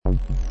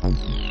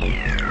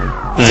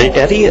The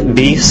Eddie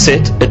B.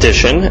 Sit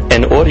edition,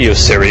 an audio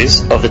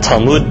series of the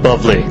Talmud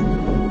Bavli.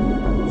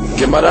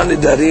 Gemara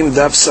Nedarim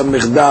Daf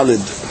Samich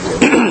Dalid.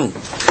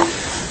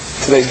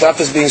 Today's daf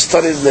is being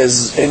studied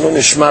as Enu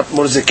Nishmat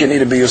Murzikini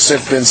Rabbi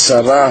Yosef ben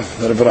Sarah,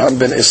 Rabbi Abraham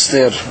ben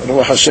Esther,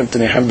 Ruach Hashem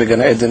Teniham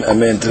began Eden,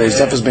 Amen. Today's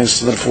daf is being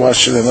studied for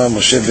Shalema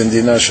Moshe ben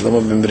Dinah,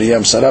 Shlomo ben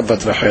Miriam, Sarah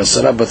bat Rachel,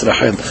 Sarah bat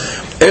Rachel.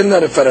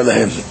 Enna refer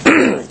Elohim,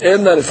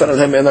 Enna refer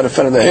Elohim, Enna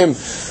refer Elohim.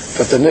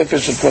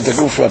 Fatanefesh and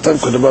Fataguf Fatam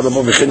Kodabad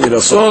Amo Bechini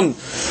Rason.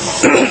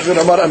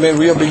 V'Ramar Amen.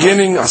 We are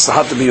beginning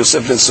Asahat Rabbi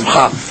Yosef ben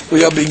Simcha.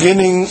 We are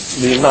beginning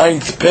the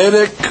 9th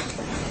Perek,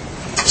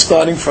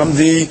 starting from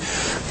the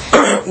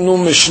Nu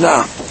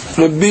Mishnah.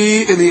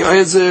 Rabbi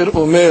Eliezer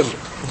Omer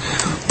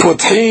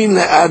Pothin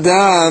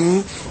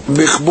le'adam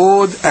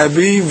b'chbod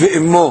abi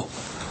ve'immo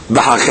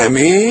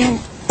b'hachamim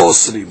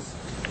osrim.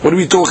 What are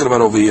we talking about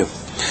over here?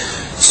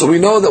 So we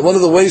know that one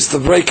of the ways to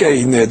break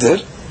a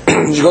neder,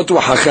 you go to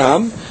a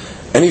hakam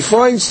and he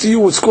finds to you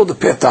what's called a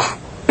petah.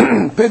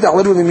 Petah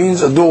literally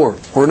means a door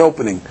or an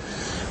opening,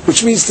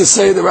 which means to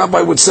say, the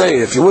rabbi would say,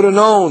 if you would have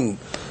known,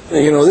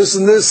 this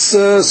and this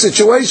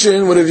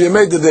situation, would have you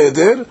made the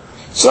neder?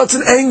 So that's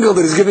an angle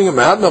that he's giving him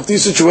out. Now, if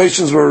these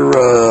situations were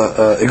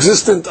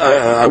existent,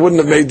 I wouldn't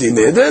have made the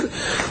neder.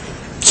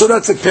 So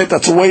that's a pet.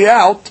 That's a way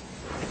out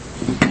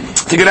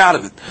to get out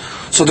of it.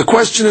 So the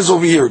question is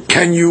over here: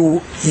 can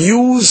you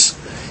use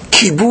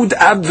kibud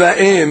ab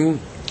va'em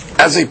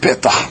as a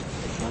petah?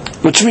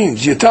 Which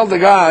means you tell the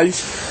guy,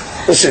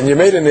 listen, you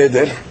made a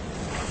neder.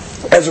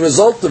 As a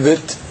result of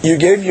it, you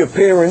gave your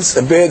parents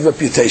a bad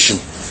reputation.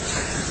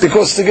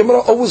 Because the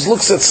Gemara always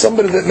looks at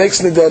somebody that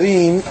makes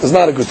Nedarim is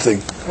not a good thing.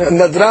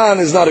 Nadran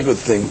is not a good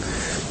thing.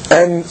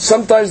 And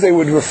sometimes they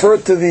would refer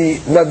to the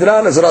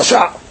Nadran as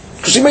Rasha,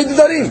 because he made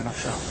Nedarim.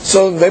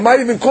 So they might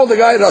even call the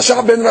guy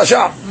Rasha ben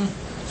Rasha.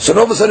 So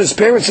all of a sudden his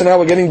parents are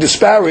now getting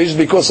disparaged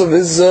because of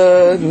his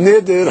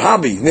Neder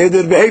hobby,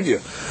 Neder behavior.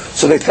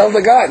 So they tell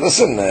the guy,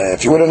 listen,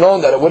 if you would have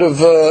known that it would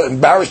have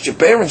embarrassed your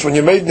parents when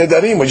you made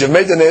Nedarim, would you have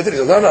made the Neder? He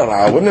says, no,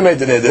 I wouldn't have made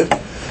the Neder.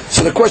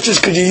 So the question is,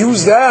 could you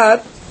use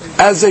that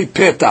as a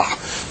petah?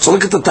 So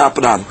look at the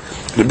top down.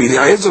 Rabbi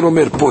Eliezer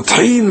Omer,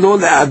 pothin lo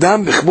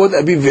le'adam b'chbod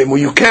abiv ve'emo.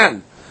 You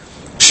can.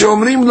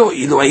 שאומרים לו,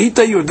 אילו היית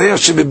יודע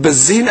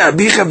שבבזין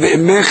אביך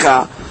ואמך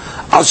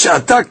על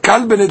שאתה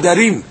קל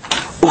בנדרים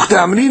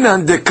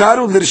וכתאמרינן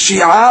דקרו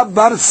לרשיעה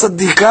בר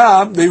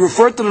צדיקה, they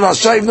refer to the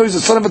Rasha, even though he's the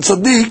son of a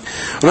tzaddik,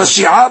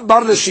 רשיעה בר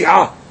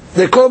רשיעה.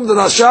 They call him the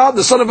Rasha,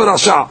 the son of a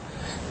Rasha.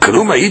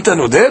 כלום היית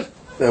נודר?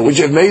 Would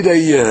you have made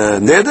a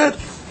neder?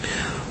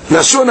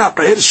 לשון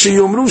אחר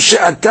שיאמרו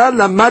שאתה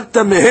למדת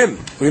מהם.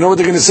 You know what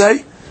they're going to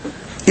say?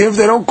 Even if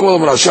they don't call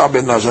him Rasha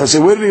ben Rasha, they say,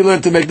 where did he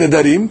learn to make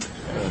Nedarim?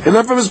 He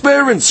learned from his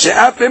parents.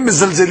 שאף הם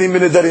מזלזלים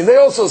בנדרים. They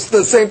also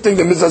the same thing,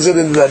 they מזלזל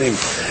in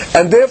Nedarim.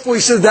 And therefore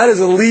he says that is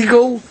a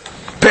legal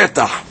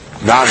petah.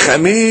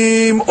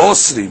 והחמים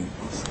osrim.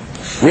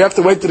 We have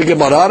to wait till the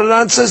Gemara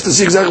answers to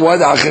see exactly why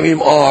the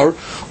Hachamim are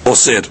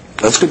osir.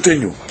 Let's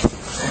continue.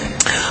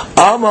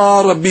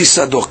 Amar Rabbi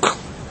Sadok.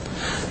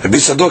 Rabbi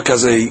Sadok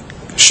has a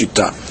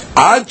shita.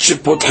 עד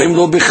שפותחים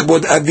לו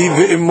בכבוד אביו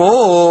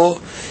ואמו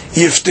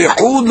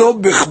יפתחו לו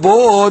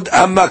בכבוד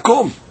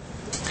המקום,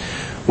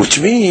 which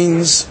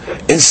means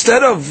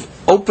instead of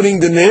opening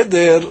the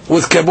neder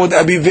with כבוד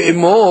אביו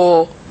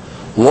ואמו,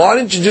 why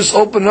don't you just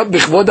open up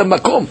בכבוד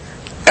המקום?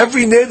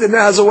 Every neder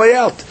now has a way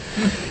out.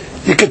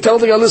 You can tell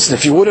the guy, listen,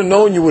 if you would have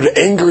known, you would have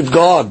angered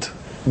God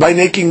by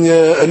making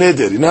a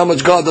neder. You know how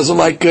much God doesn't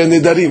like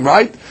nedarim,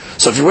 right?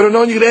 So if you would have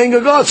known, you could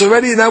anger God. So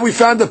already now we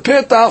found a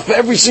petah for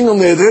every single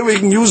neder. We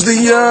can use the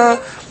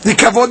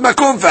kavod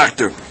makom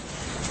factor.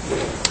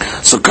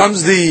 So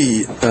comes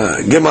the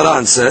Gemara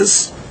and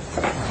says,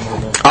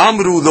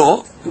 Amru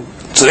lo.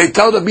 So they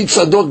tell the Beit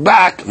Sadok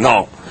back,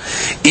 no.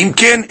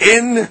 Imken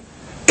en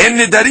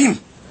nedarim.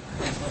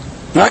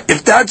 Right?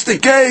 If that's the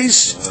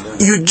case,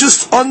 you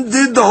just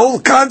undid the whole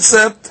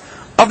concept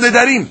of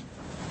nedarim.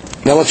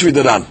 Now let's read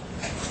it on.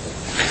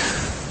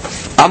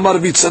 אמר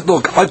רבי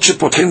צדוק, עד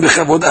שפותחים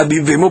בכבוד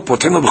אביו ואמו,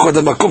 פותחים לו בכבוד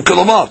המקום.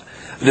 כלומר,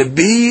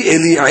 רבי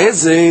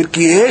אליעזר,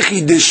 כי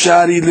הכי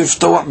דשארי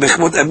לפתוח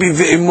בכבוד אביו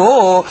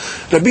ואמו,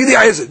 רבי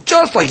אליעזר,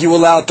 just like you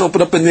allowed to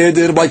open up a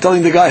neder by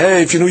telling the guy,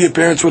 hey, if you knew your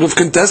parents would have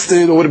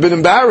contested or would have been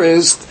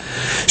embarrassed,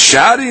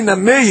 שארי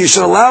נמי, you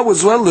should allow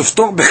as well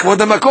לפתוח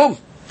בכבוד המקום.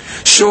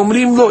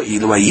 שאומרים לו,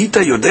 אילו היית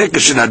יודע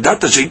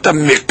כשנדעת שהיית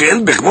מקל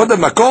בכבוד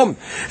המקום,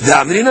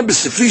 ואמרינן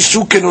בספרי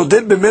שהוא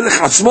כנודד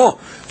במלך עצמו.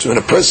 So when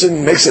a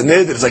person makes a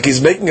neder, it's like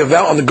he's making a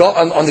vow on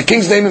the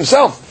king's name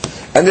himself,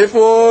 and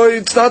therefore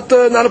it's not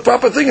a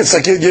proper thing. It's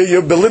like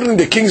you're belittling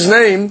the king's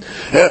name.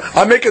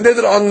 I make a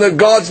neder on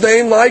God's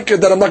name, like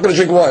that I'm not going to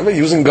drink wine.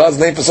 Using God's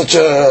name for such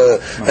a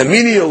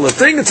menial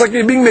thing, it's like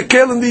you're being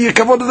mekel in the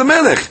kavod of the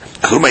melech.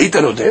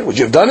 Would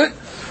you have done it?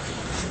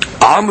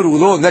 Amru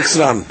lo, next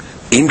round.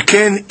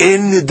 Imken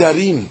en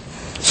nedarim.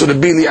 So the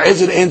Rabbi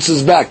Eliezer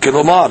answers back.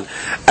 Kelomar,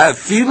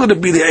 afilu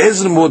Rabbi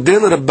Eliezer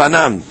model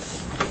Rabbanan.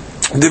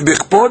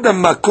 דבכבוד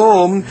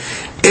המקום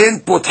אין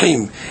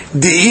פותחים,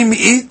 דאם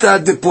איתה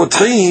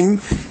דפותחים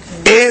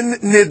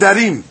and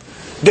Nedarim,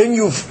 then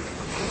you've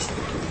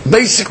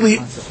basically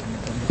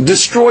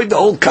destroyed the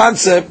whole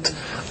concept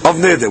of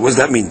Neder. What does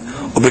that mean?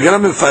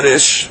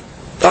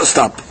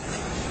 Stop.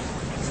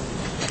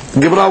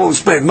 Gemara will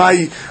explain. My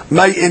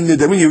in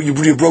Nedarim,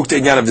 you broke the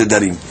inyan of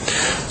Nedarim.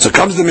 So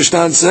comes the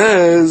Mishnah and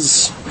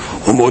says,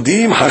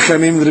 Umodim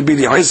Hachamim Rabbi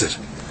Eliezer.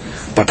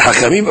 But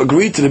Hachamim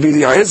agreed to Rabbi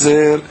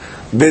Eliezer,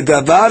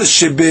 Bedavar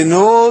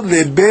shebeno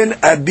leben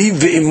abi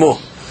ve'imo.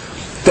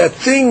 That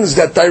things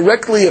that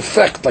directly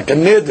affect, like a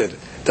neder,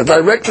 that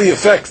directly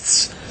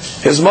affects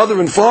his mother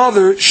and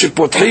father,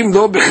 shepotchim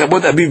lo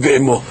bechabod abi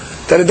ve'imo.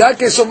 That in that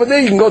case over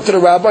there, you can go to the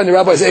rabbi, and the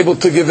rabbi is able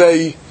to give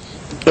a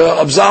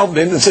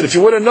absolvement and said, if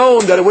you would have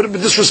known that it would have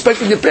been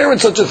disrespecting your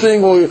parents, such a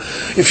thing, or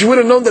if you would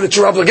have known that it's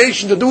your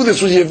obligation to do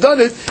this, would you have done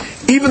it?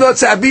 Even though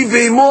it's a abi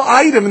ve'imo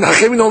item, and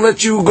Hachem don't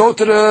let you go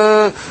to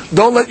the,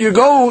 don't let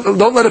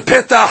a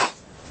petah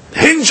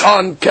hinge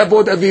on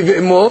kabod abi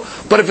ve'imo.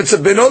 But if it's a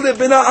beno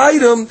lebina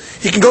item,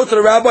 he can go to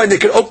the rabbi and they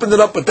can open it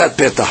up with that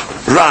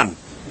petah. Run.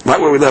 Right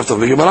where we left off.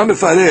 Gemara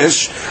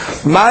mefaresh,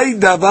 my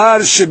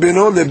davar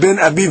shebeno leben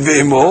abi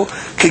ve'imo,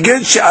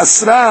 kegen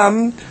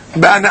she'asram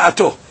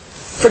ba'ana'ato.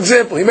 For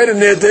example, he made a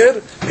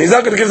neder, he's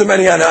not going to give them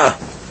any ana'ah.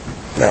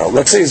 Now,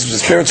 let's say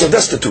his parents are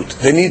destitute.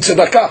 They need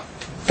tzedakah.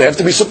 They have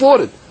to be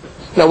supported.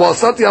 Now, while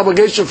it's not the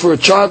obligation for a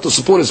child to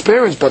support his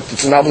parents, but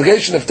it's an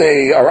obligation if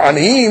they are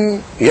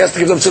aniyim, he has to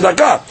give them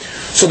tzedakah.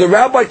 So the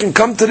rabbi can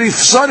come to the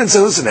son and say,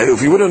 listen,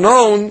 if you would have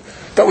known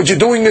that what you're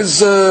doing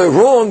is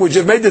wrong, would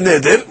you have made the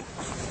neder?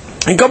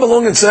 And come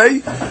along and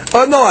say,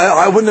 no,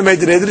 I wouldn't have made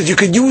the neder. You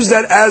could use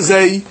that as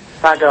a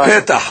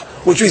petah.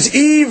 Which means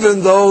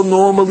even though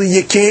normally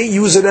you can't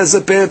use it as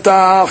a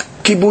petah,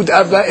 kibud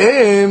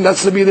avaim,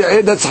 that's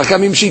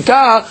hakamim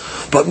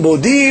shita, but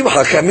modim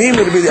hakamim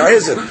Rabbi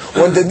Eliezer.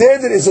 When the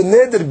neder is a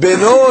neder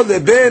beno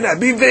leben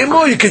abi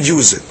ve'imo, you could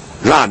use it.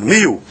 Ran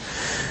miu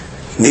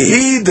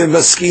nihi de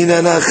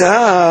maskina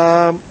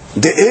nacha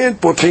de'en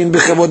potrin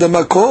bechavod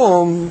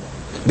hamakom,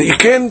 that you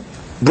can't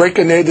break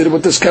a neder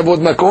with this kavod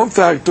makom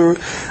factor.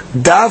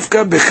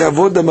 Davka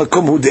bechavod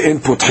hamakom hu de'en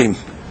potrin.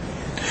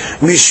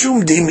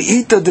 משום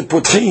דאמאיתא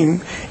דפותחים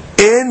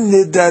אין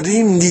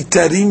נדרים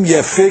ניתרים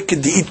יפה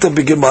כדאיתא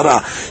בגמרא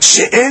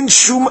שאין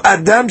שום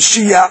אדם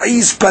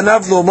שיעיז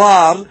פניו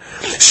לומר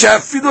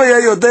שאפילו היה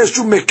יודע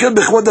שהוא מקל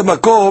בכבוד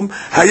המקום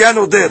היה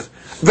נודר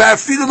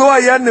ואפילו לא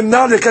היה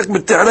נמנע לכך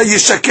מתעלה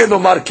ישקר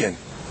לומר כן.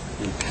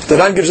 The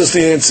Ran gives us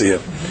the answer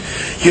here.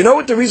 You know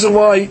what the reason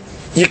why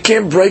you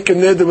can't break a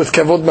neder with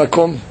kavod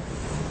makom?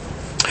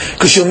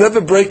 Because you'll never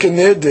break a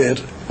neder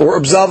or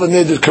absolve a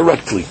neder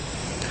correctly.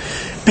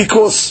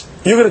 Because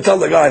you're going to tell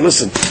the guy,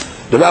 listen,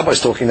 the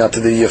rabbi's talking now to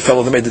the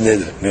fellow that made the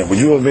neder. Would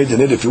you have made the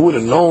neder if you would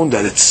have known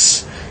that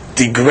it's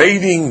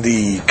degrading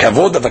the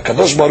kavod of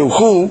HaKadosh Baruch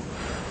Hu?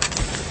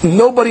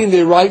 Nobody in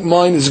their right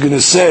mind is going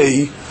to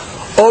say,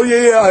 oh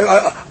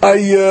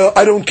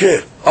I don't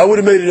care. I would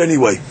have made it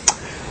anyway.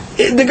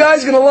 The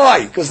guy's going to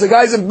lie, because the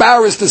guy's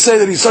embarrassed to say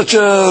that he's such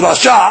a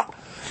rasha.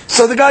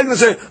 So the guy's going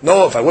to say,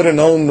 no, if I would have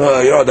known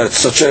that's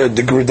such a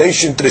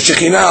degradation to the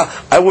Shekhinah,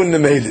 I wouldn't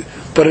have made it.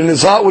 But in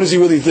his heart, what is he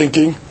really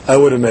thinking? I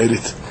would have made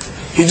it.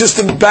 He's just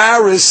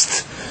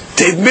embarrassed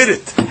to admit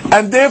it.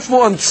 And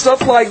therefore, on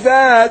stuff like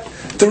that,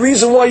 the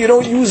reason why you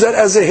don't use that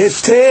as a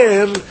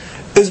heter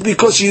is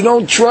because you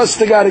don't trust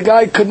the guy. The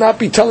guy could not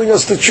be telling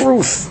us the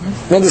truth.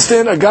 You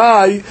understand? A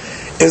guy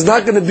is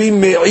not going to be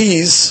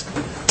me'iz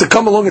to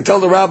come along and tell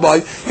the rabbi,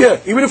 yeah,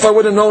 even if I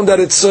would have known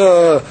that it's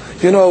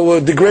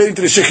degrading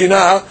to the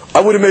Shekhinah, I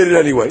would have made it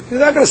anyway. He's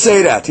not going to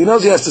say that. He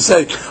knows he has to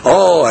say,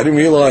 oh, I didn't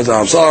realize,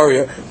 I'm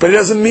sorry. But he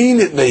doesn't mean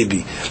it,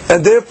 maybe.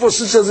 And therefore,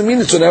 since he doesn't mean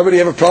it, so now we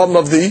have a problem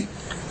of the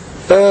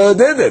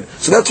neder.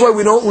 So that's why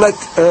we don't let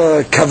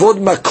kavod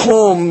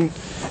makom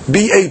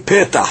be a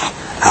petah.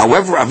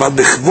 However, avad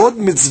bechvod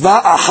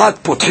mitzvah achat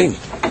potchim.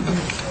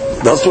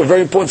 That's a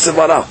very important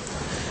sevara.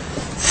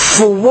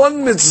 For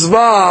one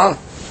mitzvah,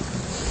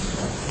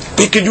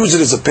 he could use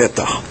it as a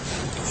petah.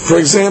 For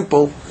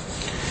example,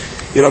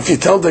 if you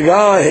tell the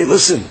guy, hey,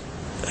 listen,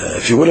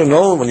 if you would have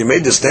known when you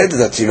made this neder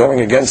that you're going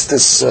against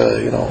this,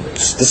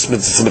 this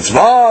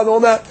mitzvah and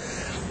all that,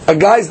 a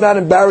guy's not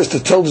embarrassed to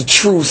tell the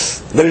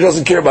truth that he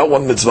doesn't care about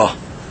one mitzvah.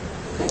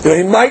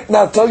 He might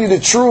not tell you the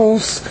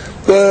truth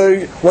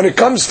when it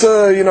comes to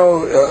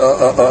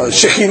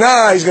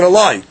Shekhinah. He's going to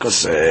lie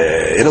because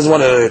he doesn't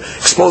want to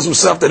expose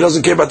himself that he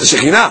doesn't care about the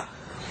Shekhinah.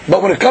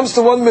 But when it comes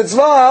to one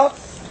mitzvah,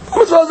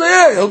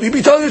 he'll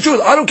be telling the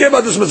truth. I don't care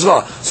about this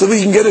mitzvah, so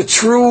we can get a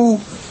true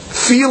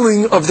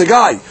feeling of the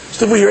guy.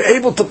 So we are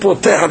able to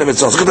protect the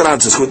mitzvah.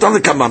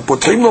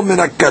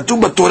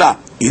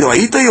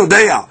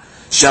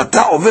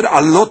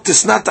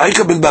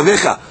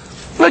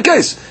 In that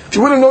case, if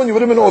you would have known, you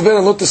would have been over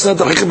and not tisnat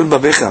achicha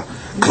bilbavecha.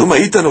 Klum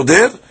ha'ita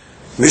noder,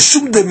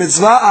 mishum de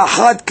mitzvah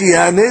achat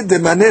kiyane de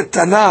manet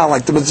Tana,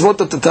 like the mitzvot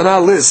that the Tana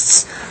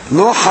lists,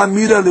 lo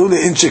hamira leule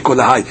inche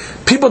kolahai.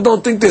 People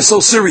don't think they're so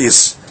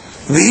serious.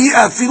 V'hi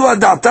afilu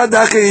adata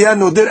da'achiyah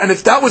noder, and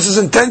if that was his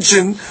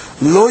intention,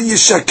 lo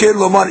yishaker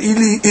lomar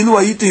ilu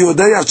ha'iti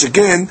yodea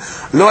sheken,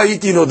 lo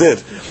ha'iti noder.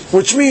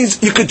 Which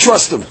means you could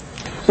trust him.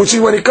 Which is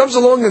when he comes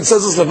along and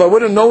says, if I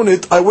would have known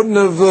it, I wouldn't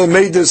have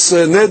made this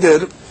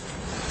neder.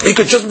 He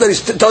could just be that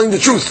he's telling the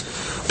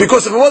truth.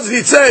 Because if it wasn't,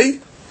 he'd say,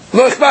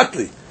 lo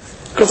ichbatli.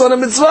 Because on a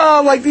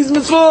mitzvah, like these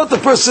mitzvot, the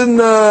person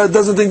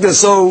doesn't think they're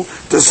so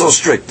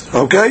strict.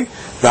 Okay?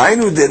 Okay,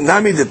 so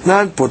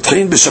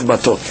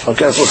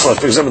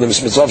for example, the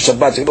mitzvah of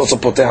Shabbat, you can also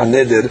poteh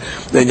neder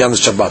le'inyan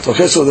Shabbat.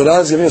 Okay, so the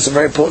Ran is giving us a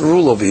very important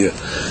rule over here.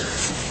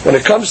 When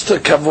it comes to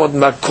kavod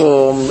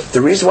makom,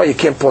 the reason why you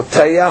can't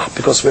poteh,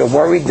 because we're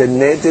worried the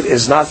neder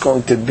is not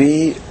going to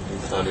be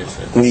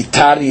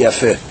nitar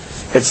yafeh.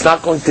 It's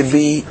not going to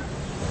be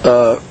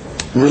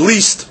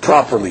released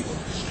properly.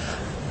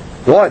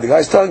 Why? The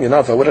guy's telling you now,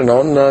 if I would have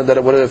known that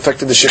it would have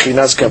affected the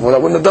Shekhinah's kavod, I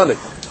wouldn't have done it.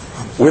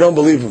 We don't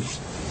believe him.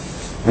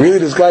 Really,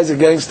 this guy's a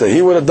gangster.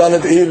 He would have done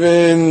it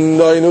even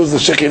though he knows the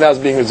Shekhinah's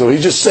being resolved.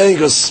 He's just saying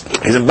because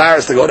he's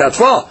embarrassed to go that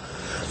far.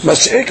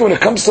 Mashiach, when it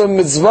comes to a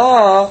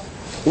mitzvah,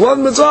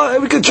 one mitzvah,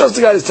 we can trust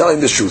the guy who's telling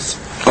the truth.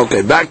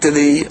 Okay, back to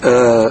the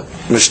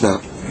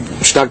Mishnah.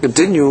 Mishnah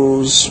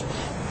continues.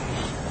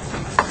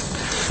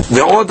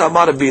 Ve'od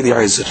amar Rabbi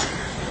Eliezer.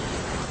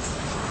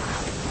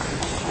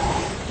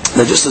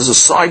 Now, just as a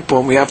side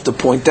point, we have to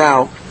point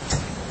out,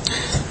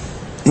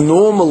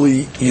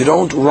 normally you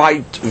don't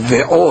write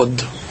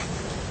ve'od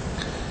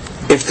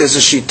if there's a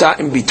shita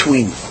in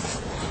between.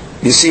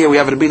 You see here we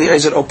have Rabbi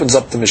Eliezer opens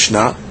up the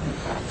Mishnah,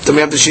 then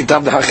we have the shita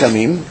of the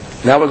Hakamim,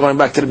 now we're going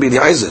back to Rabbi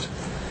Eliezer.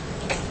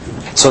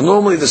 So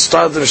normally the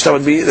start of the Mishnah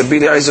would be Rabbi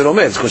Eliezer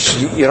Omer, because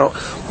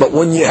but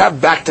when you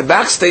have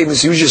back-to-back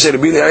statements, you usually say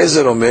Rabbi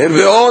Eliezer Omer,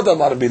 ve'od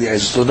amar Rabbi Eliezer.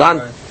 So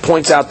Dan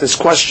points out this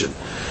question.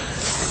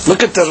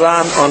 Look at the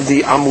Ran on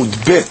the Amud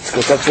Bet,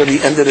 because that's where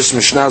the end of this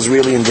Mishnah is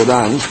really in the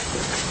Ran.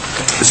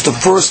 It's the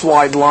first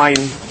wide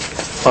line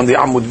on the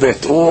Amud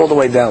Bet, all the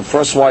way down.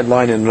 First wide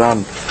line in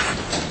Ran.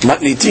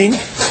 Matnitin.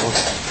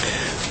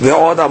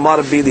 Ve'od amar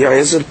Rabbi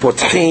Eliezer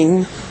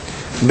pothin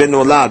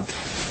benolad.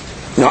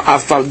 Now,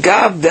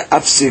 afalgav de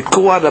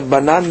apsikua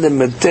Rabbanan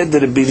lemeted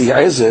Rabbi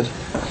Eliezer.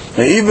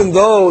 Now, even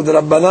though the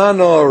Rabbanan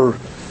are,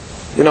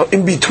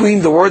 in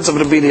between the words of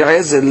Rabbi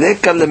Eliezer,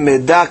 leka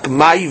lemedak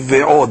mai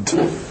ve'od.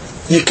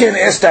 You can't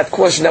ask that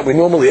question that we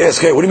normally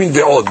ask. Hey, what do you mean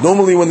ve'od?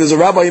 Normally, when there's a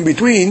rabbi in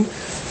between,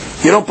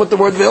 you don't put the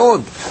word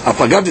ve'od.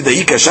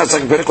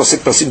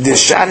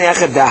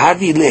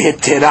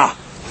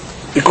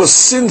 Because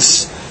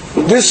since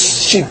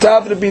this shita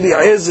of Rabbi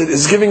Eliezer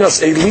is giving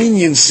us a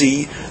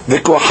leniency,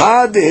 and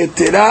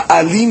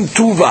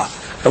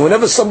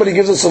whenever somebody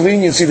gives us a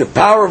leniency, the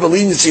power of a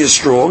leniency is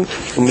strong.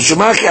 Give me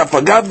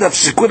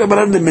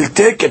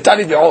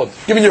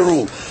your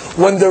rule.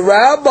 When the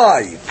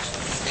rabbi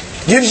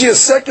gives you a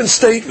second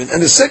statement,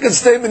 and the second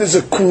statement is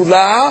a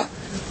kula,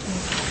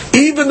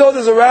 even though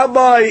there's a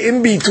rabbi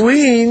in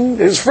between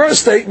his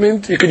first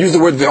statement, you could use the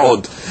word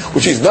ve'od,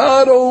 which is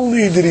not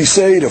only did he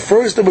say the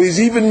first, but he's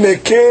even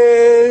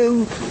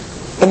mekel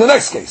in the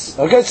next case.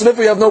 Okay, so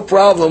therefore you have no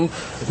problem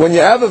when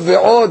you have a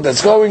ve'od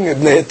that's going in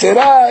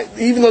nehetera,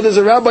 even though there's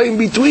a rabbi in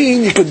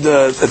between, you could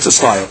it's a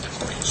style.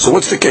 So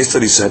what's the case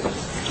that he said?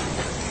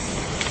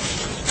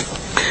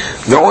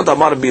 Ve'od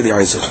amar Rabbi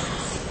Eliezer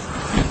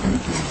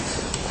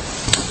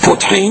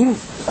pothin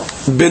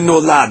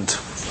benolad.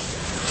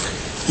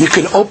 You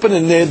can open a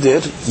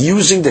neder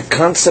using the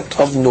concept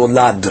of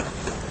nolad.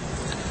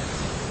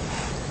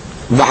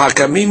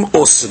 V'hakamim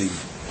osrim.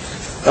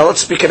 Now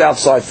let's speak it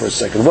outside for a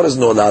second. What is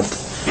nolad?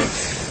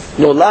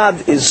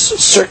 Nolad is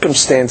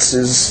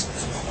circumstances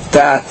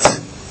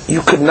that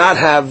you could not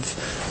have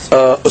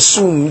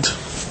assumed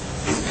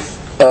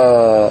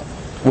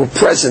were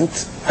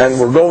present and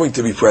were going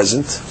to be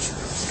present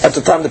at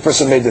the time the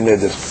person made the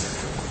neder.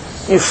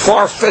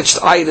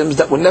 Far-fetched items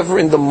that were never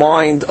in the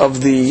mind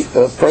of the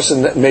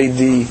person that made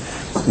the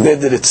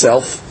neder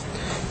itself.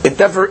 It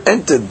never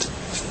entered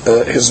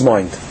his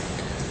mind.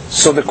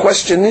 So the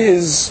question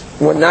is,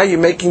 when now you're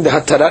making the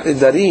hatarat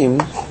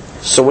nedarim,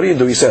 so what do?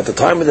 You say at the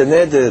time of the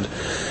neder,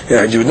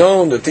 had you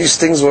known that these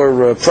things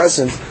were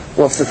present?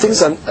 Well, if the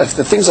things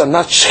are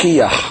not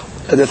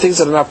shchiach, and the things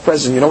that are not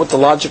present, you know what the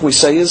logic we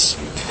say is?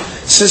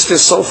 Since they're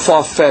so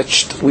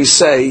far-fetched, we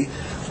say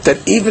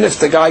that even if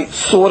the guy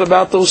thought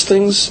about those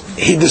things,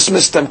 he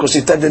dismissed them because he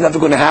said they're never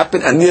going to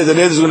happen, and neither the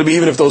neder is going to be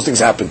even if those things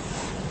happen.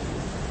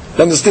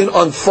 You understand?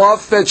 On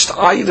far-fetched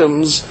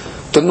items,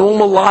 the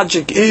normal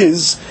logic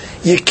is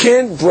you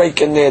can't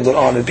break a neder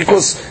on it,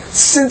 because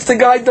since the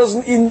guy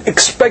doesn't even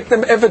expect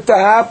them ever to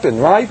happen,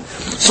 right?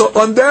 So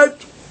on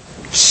that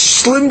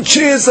slim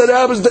chance that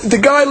happens, the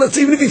guy,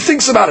 even if he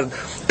thinks about it,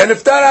 and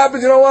if that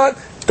happens, you know what?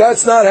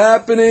 That's not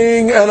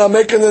happening, and I'm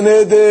making the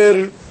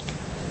neder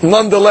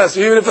nonetheless,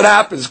 even if it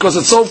happens, because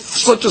it's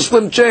such a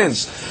slim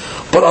chance.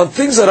 But on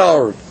things that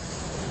are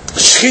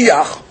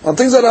shchiach, on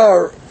things that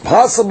are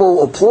possible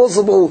or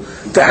plausible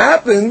to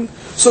happen,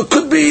 so it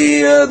could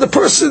be the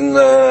person,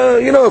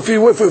 if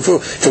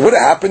it would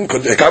have happened,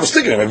 I was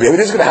thinking, maybe it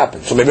is going to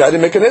happen, so maybe I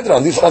didn't make an neder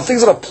on these. On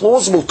things that are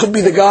plausible, could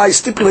be the guy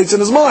stipulates in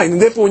his mind,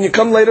 and therefore when you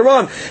come later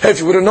on, hey, if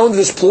you would have known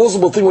this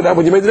plausible thing would happen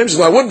when you made the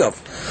neder, I wouldn't have.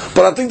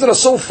 But on things that are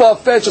so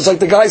far-fetched, it's like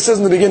the guy says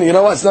in the beginning, you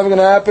know what, it's never going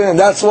to happen, and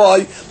that's why,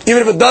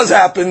 even if it does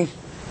happen,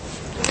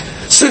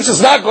 since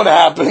it's not going to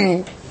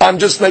happen, I'm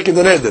just making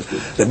the neder.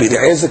 Rabbi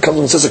Eliezer comes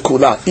and says a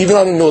kula, even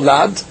on a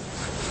nolad,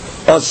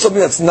 on something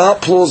that's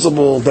not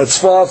plausible, that's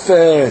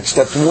far-fetched,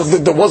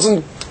 that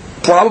wasn't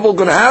probable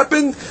going to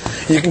happen,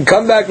 you can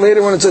come back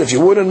later on and say, if you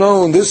would have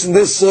known this and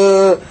this,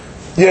 I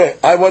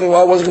wasn't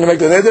going to make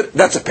the neder,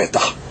 that's a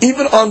petah.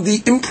 Even on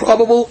the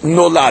improbable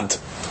nolad.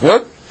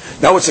 Right?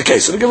 Now what's the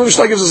case? So the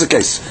Mishnah gives us a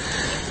case.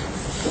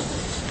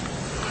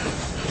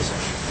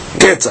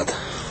 Ketzad.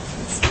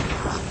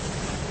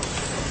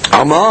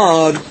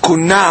 Amar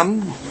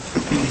kunam.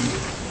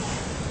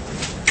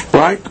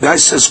 Right? The guy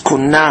says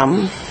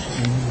kunam.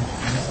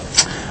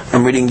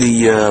 I'm reading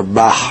the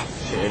Bah.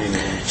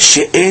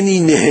 She'eni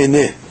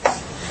nehene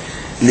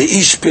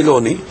leish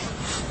peloni.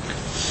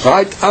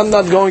 Right? I'm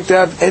not going to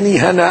have any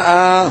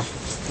hana'ah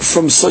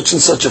from such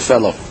and such a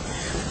fellow.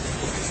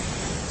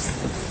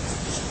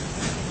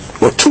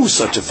 Or to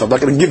such a fellow. I'm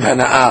not going to give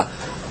hana'ah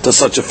to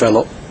such a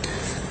fellow.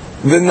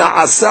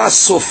 V'na'asa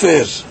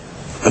sofer.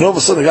 And all of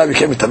a sudden the guy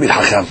became a Tamid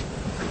Hakam.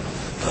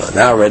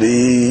 Now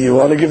already you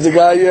want to give the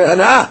guy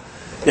hana'ah.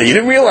 Yeah, you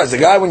didn't realize the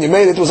guy when you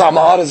made it was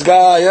Amaharis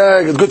guy,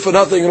 it was good for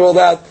nothing and all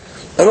that.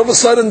 And all of a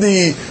sudden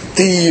the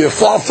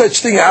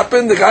far-fetched thing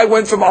happened, the guy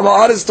went from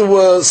Amaharis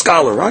to a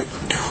scholar, right?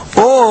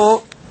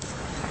 Or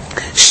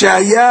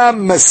Shaya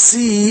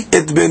Masi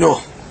et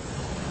Beno.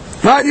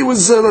 Right? He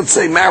was, let's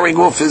say, marrying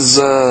off his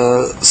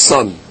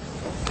son.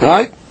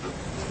 Right?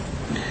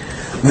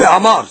 The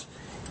Amar.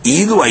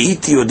 Ilu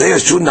Aiti Yodea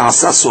Shu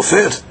Na'asa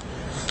Sofer.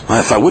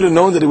 If I would have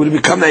known that he would have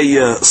become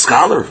a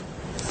scholar.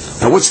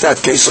 Now what's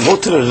that case? So go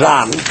to the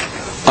Ran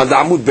on the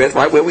Amud Bet,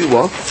 right where we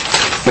were,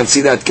 and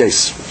see that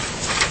case.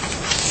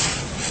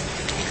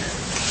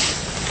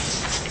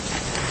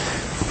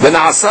 When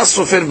Na'asa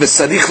Sofer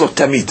B'Sarich Lo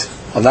Tamid.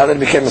 Well, now that he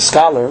became a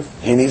scholar,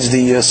 he needs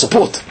the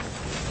support.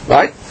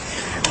 Right?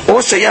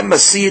 Or Shayam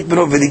Masiyit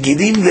B'no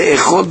V'Ligidim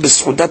Le'echod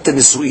B'S'udat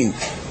Nesu'in.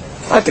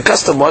 Right, the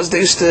custom was they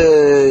used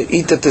to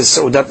eat at the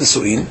Seudat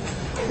Nesu'in.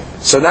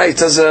 So now he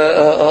says a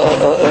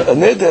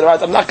neder,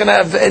 right? I'm not going to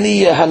have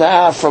any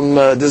hana'ah from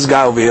this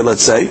guy over here,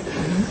 let's say.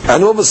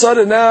 And all of a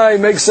sudden now he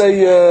makes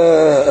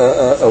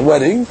a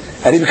wedding,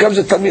 and he becomes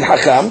a Talmid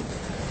Hakam,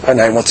 and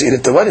now he wants to eat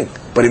at the wedding.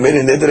 But he made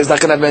a neder, he's not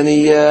going to have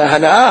any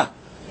hana'ah.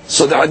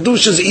 So the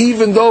hadush is,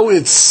 even though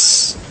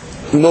it's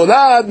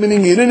nolad,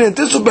 meaning he didn't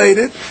anticipate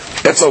it,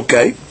 that's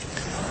okay.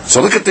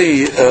 So look at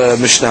the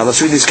Mishnah.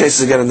 Let's read these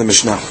cases again in the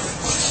Mishnah.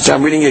 So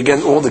I'm reading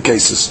again all the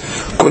cases.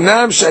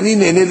 Kunam shani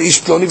ne'enel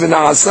ish ploni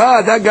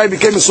v'na'asa. That guy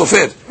became a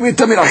sofer. I mean,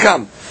 Tamir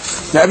Hakam.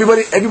 Now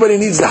everybody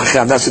needs the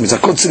Hakam. That's what it means.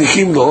 Akot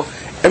tzrichim lo.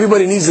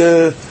 Everybody needs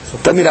a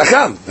Tamir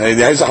Hakam.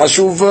 He's a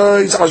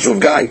hashuv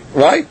guy,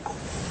 right?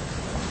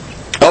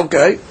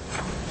 Okay.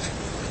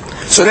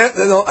 So that,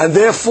 and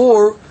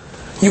therefore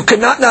you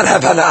cannot not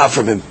have hana'ah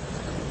from him.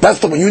 That's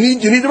the one. You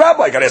need the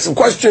rabbi. You got to ask some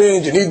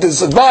questions. You need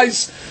this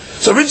advice.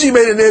 So Richie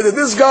made it there that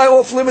this guy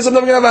off limits. I'm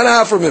never going to have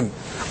hana'ah from him.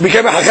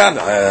 Became a hakam.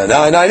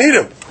 Now I need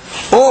him.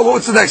 Oh,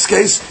 what's the next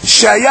case?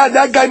 Shaya,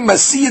 that guy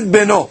Masiyid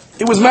Beno.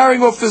 He was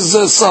marrying off his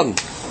son.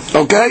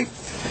 Okay?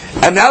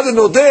 And now the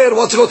Noder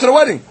wants to go to the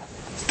wedding.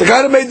 The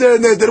guy that made the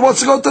Noder wants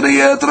to go to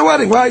the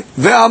wedding, right?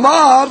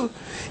 Ve'amar,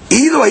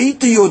 Ilu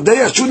Haiti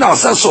Yodea Shu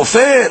Na'asa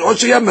Sofer, or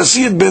Shaya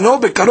Masiyid Beno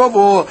Bekarov,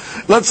 or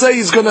let's say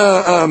he's going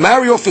to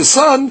marry off his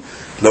son,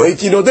 Lo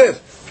Haiti Noder.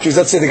 Because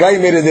let's say the guy he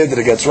made a Noder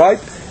against, right?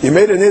 He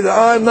made a neder,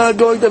 I'm not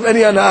going to have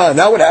any anah.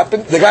 Now what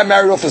happened? The guy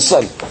married off his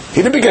son.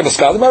 He didn't become a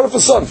scholar, he married off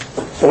his son.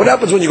 And what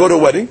happens when you go to a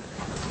wedding?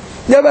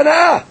 You have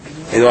anah.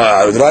 Did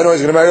I know he's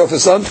going to marry off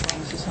his son?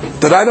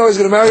 Did I know he's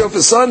going to marry off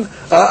his son?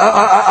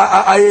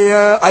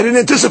 I didn't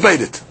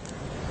anticipate it.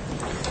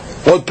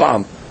 Od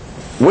Pam.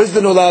 Where's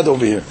the nolad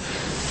over here?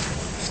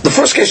 The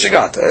first case you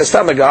got. It's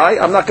time a guy,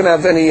 I'm not going to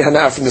have any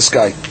hanah from this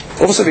guy.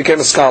 All of a sudden he became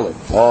a scholar.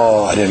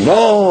 Oh, I didn't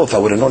know. If I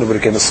would have known he would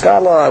have became a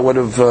scholar, I would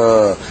have...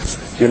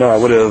 I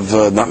would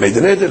have not made the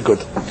neder. Good.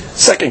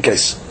 Second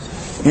case.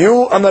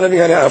 I'm not having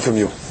hana'ah from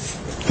you.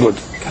 Good.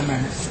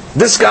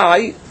 This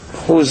guy,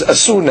 who is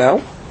Asu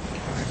now,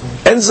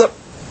 ends up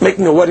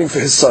making a wedding for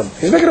his son.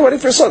 He's making a wedding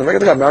for his son. He's making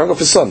the guy marrying off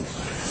his son.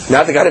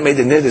 Now the guy that made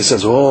the neder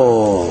says,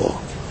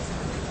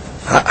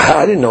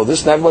 I didn't know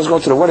this. Now everyone's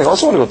going to the wedding. I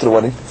also want to go to the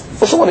wedding.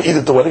 I also want to eat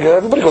at the wedding.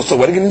 Everybody goes to the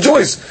wedding and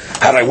enjoys.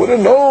 Had I would have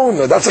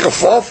known, that's like a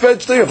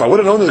far-fetched thing. If I would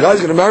have known this guy's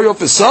going to marry off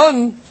his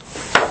son,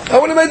 I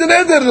would have made the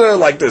neder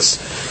like this.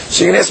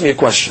 So you can ask me a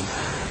question.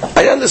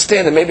 I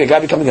understand that maybe a guy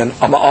becoming I'm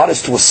an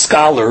artist to a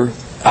scholar,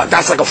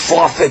 that's like a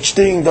far-fetched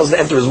thing, doesn't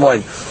enter his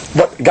mind.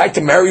 But a guy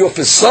to marry off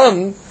his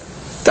son,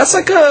 that's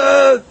like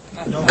a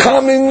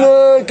common,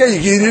 right?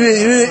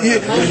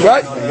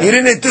 You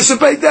didn't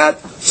anticipate that?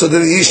 So the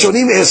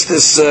Yishonim asked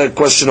this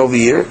question over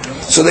here.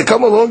 So they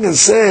come along and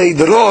say,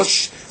 the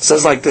Rosh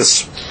says like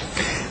this.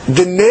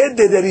 The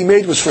neder that he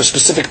made was for a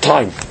specific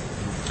time.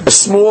 A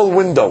small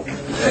window.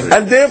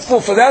 And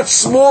therefore, for that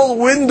small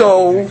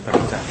window,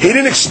 he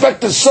didn't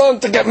expect his son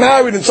to get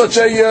married in such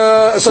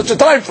a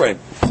time frame.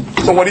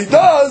 So what he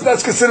does,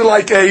 that's considered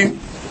like a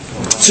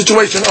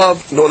situation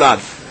of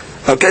nolad.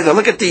 Okay, now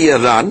look at the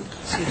Ran.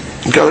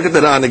 Okay, look at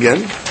the Ran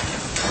again.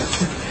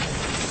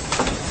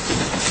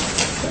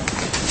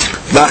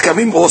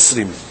 V'akamim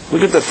osrim.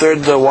 Look at the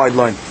third wide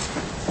line.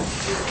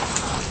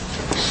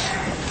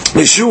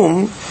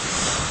 Mishum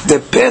the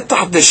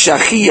petach the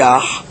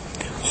shachiach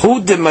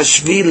hu de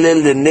mashvi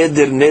le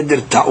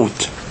neder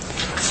ta'ut.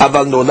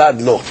 Aval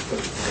nolad lo.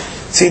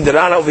 See, the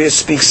Rana over here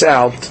speaks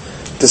out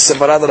the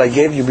separah that I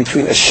gave you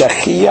between a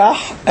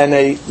shachiach and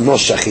a no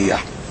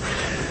shachiach.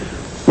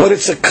 When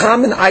it's a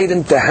common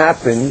item to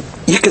happen,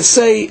 you can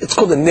say it's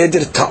called a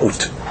neder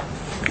ta'ut.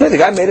 The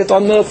guy made it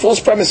on the false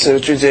premises,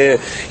 which is,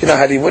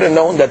 had he would have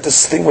known that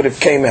this thing would have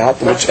came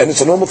out, and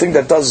it's a normal thing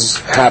that does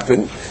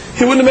happen,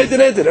 he wouldn't have made the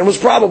neder, and it was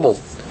probable.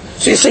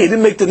 So you say he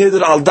didn't make the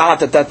neder al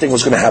da'at that thing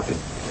was going to happen.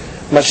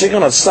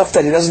 Mashiach on stuff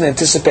that he doesn't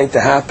anticipate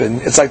to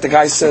happen, it's like the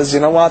guy says, you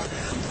know what,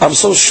 I'm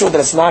so sure that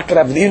it's not going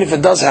to happen, even if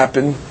it does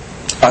happen,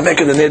 I'm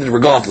making the neder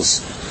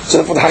regardless. So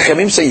therefore the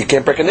Hakamim say you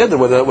can't break a neder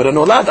with a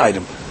nolad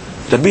item.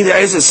 The Bidi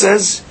Ezer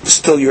says,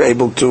 still you're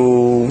able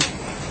to...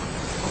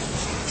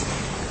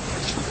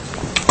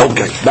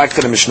 Okay, back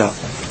to the Mishnah.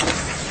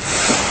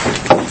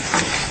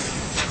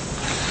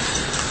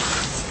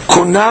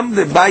 Kunam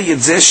lebay et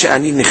zeh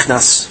she'ani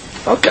nichnas.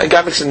 Okay,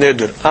 guy makes a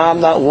neder. I'm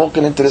not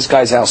walking into this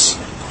guy's house.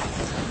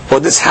 Or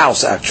this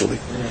house, actually.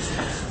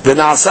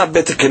 V'na'asa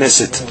bet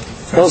knesset.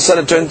 All of a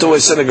sudden it turned into a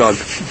synagogue.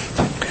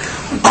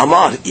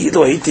 Amar,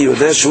 ido haiti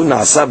yoder shu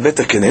na'asa bet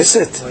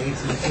knesset.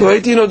 Lo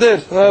haiti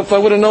yoder. If I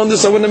would have known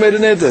this, I wouldn't have made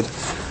a neder.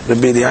 The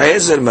Bidi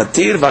Ezer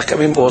matir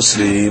v'akamim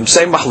oslim.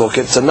 Same mahloket.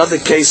 It's another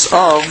case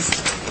of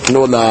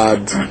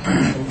nolad.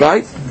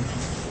 Right?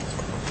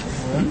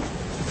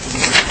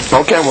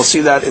 Okay, and we'll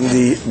see that in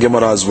the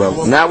Gemara as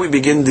well. Now we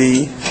begin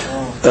the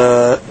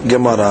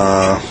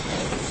Gemara.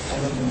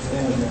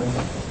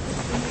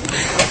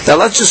 Now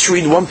let's just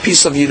read one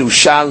piece of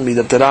Yerushalmi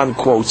that the Ran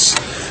quotes.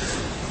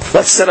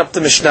 Let's set up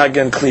the Mishnah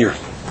again clear.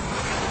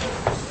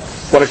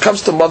 When it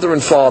comes to mother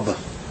and father,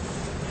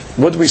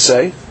 what do we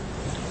say?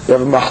 We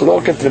have a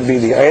machloket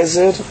Bidi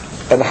Ezer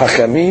and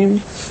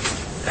Hachamim.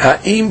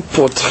 Ha'im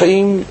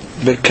potchim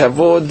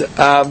bekavod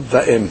av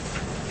va'im.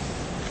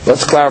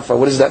 Let's clarify.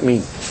 What does that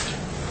mean?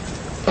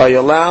 Are you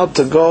allowed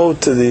to go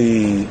to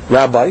the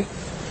rabbi,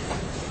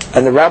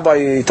 and the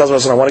rabbi tells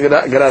us, "I want to get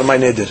out of my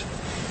neder"?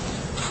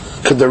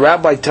 Could the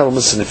rabbi tell him,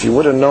 "Listen, if you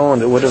would have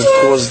known, it would have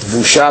caused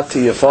busha to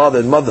your father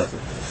and mother.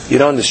 You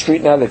know, in the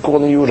street now they're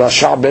calling you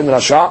Rasha ben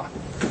Rasha.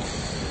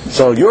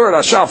 So you're a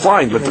Rasha,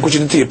 fine, but look what you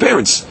did to your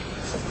parents."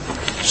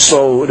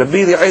 So the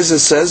Bidi Ezer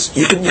says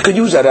you could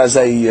use that as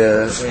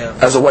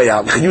a way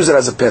out. You could use it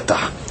as a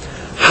petah.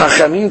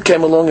 Hachamim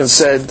came along and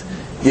said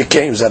you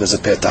can't use that as a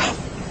petah.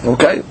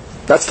 Okay,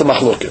 that's the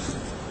machloket.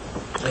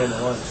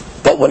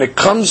 But when it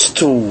comes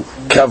to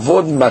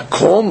kavod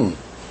makom,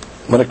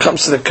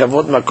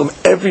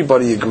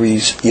 everybody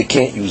agrees you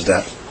can't use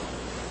that.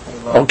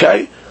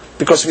 Okay,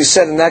 because we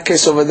said in that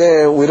case over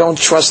there, we don't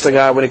trust the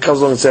guy when he comes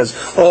along and says,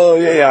 "Oh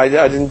yeah, I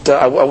didn't,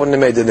 I wouldn't have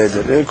made the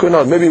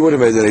neder." Maybe he would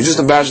have made the neder. He's just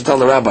embarrassed to tell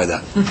the rabbi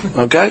that.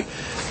 Okay.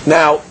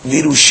 Now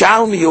the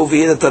Yerushalmi over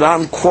here that the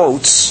Ran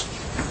quotes,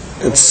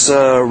 it's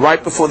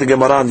right before the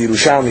Gemara, the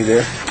Yerushalmi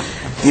there.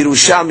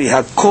 Yerushalmi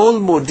hakol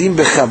modim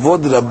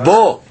bechavod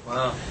rabo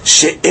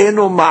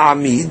she'eno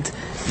ma'amid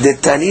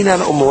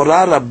detaninan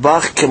umora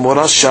rabach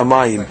kemora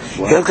shamayim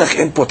helkach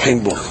en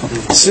potchim bo.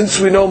 Since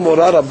we know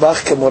mora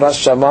rabach kemora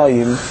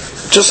shamayim,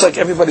 just like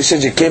everybody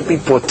says you can't be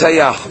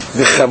potayach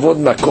bechavod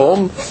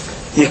makom,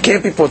 you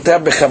can't be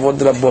potayach bechavod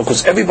rabo,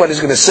 because everybody's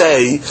going to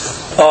say,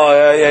 "Oh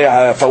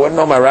yeah, if I wouldn't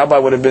know, my rabbi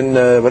would have been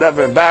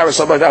whatever embarrassed,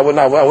 something like that.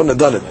 I wouldn't have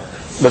done it."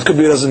 But could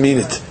be he doesn't mean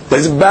it. But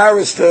he's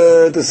embarrassed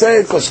to say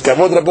it because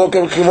kavod rabo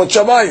kavod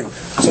shamayim.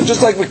 So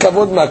just like with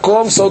kavod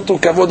makom, so to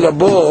kavod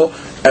rabo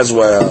as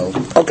well.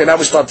 Okay, now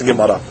we start the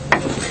Gemara.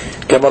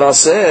 Gemara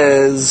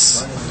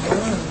says,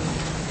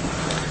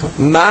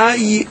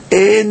 "Mai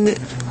en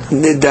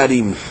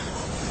nedarim."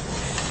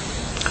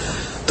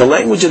 The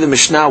language of the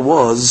Mishnah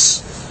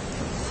was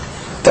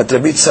that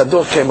Rabbi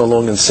Tzadok came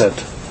along and said,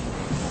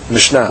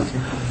 Mishnah.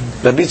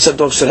 Rabbi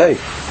Tzadok said, "Hey,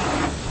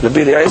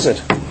 Rabbi Ezer,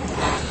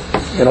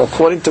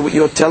 according to what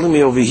you're telling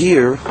me over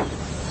here,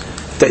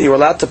 that you're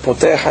allowed to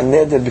poteh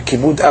haneder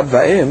b'kibud ab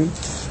va'im,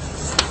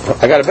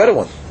 I got a better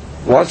one.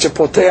 Why don't you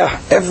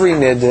poteh every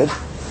neder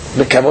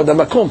b'kavod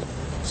hamakom?"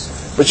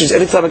 Which is,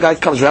 anytime a guy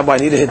comes, "Rabbi, I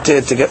need a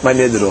hitter to get my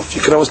neder off,"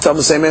 you can always tell him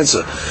the same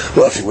answer.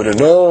 Well, if you would have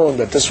known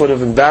that this would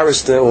have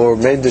embarrassed or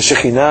made the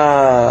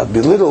Shekhinah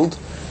belittled,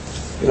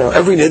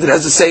 every neder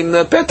has the same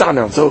petah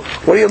now. So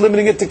what are you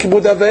limiting it to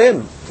kibud ab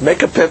va'im?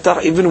 Make a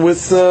petah even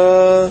with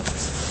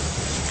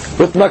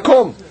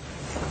makom.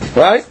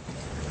 Right?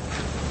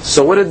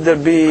 So what did the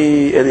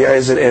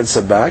Eliezer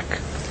answer back?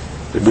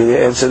 The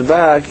Eliezer answered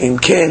back, "Im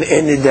ken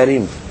en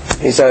nedarim."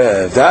 He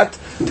said, "That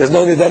there's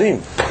no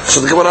nedarim." So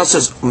the Gemara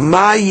says,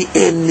 "Mai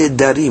en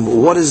nedarim."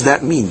 What does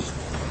that mean?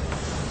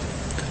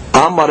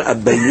 Amar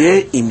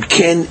Abaye, "Im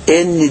ken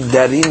en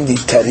nedarim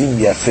ditarim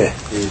yafeh."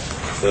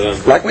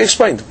 Like we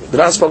explained, the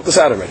Ran spoke this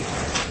out already.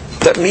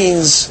 That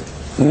means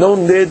no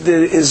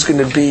neder is going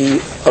to be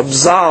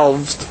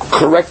absolved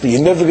correctly.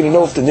 You're never going to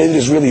know if the neder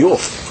is really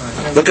off.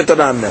 Look at the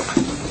Ran now.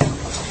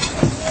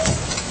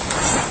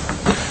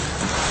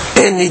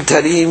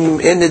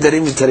 אין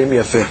נדרים נתרים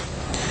יפה.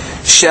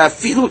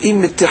 שאפילו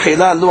אם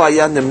מתחילה לא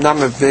היה נמנע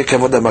מפני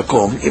כבוד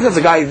המקום, even if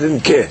the guy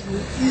didn't care.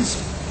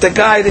 The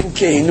guy didn't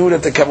care, he knew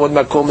that the kavod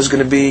makom is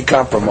going to be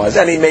compromised,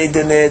 and he made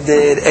the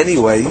neder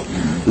anyway.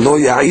 Lo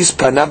ya'iz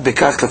panav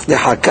bekach lefnei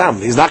hakam.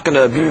 He's not going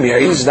to be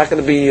ya'iz, he's not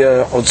going to be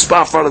on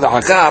spot in front of the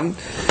hakam.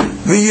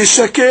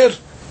 V'yishaker.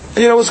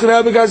 You know what's going to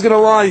happen? The guy's going to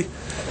lie.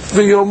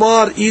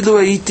 V'yomar ilu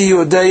ha'iti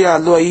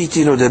yodeya lo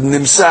ha'iti noded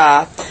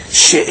nimsa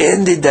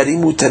she'en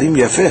nedarim utarim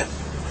yafeh.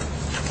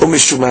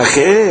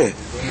 U'mishumacheh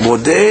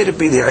moder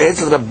b'li'et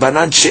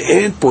l'rabbanan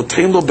she'en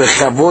potrim lo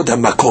bechavod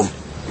ha'makom.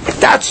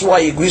 That's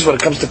why he agrees when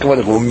it comes to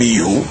kavod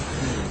miyu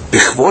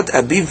b'chvod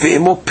abiv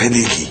ve'emo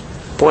peligi.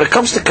 But when it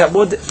comes to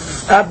kavod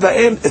ab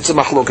va'em, it's a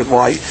machloket.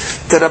 Why?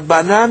 The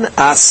Rabbanan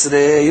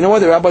asre. You know what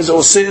the rabbis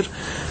all said?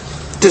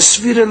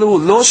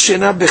 Tesvirelu lo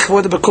shena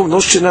b'chvod abakom, lo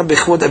shena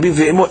b'chvod abiv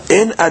ve'emo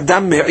en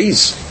adam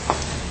me'iz.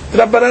 The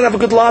Rabbanan have a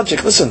good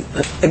logic. Listen,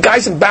 a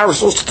guy's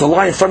embarrassed also to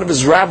lie in front of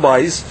his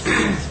rabbis,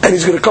 and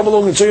he's going to come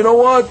along and say, you know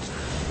what?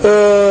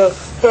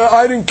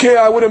 I didn't care.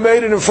 I would have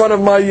made it in front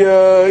of my.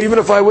 Even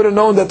if I would have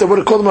known that they would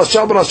have called him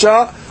Rasha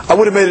Rasha, I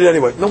would have made it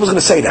anyway. No one's going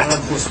to say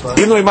that.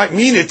 Even though he might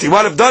mean it, he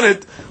might have done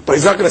it, but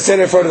he's not going to say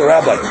it in front of the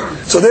rabbi.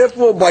 So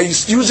therefore, by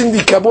using the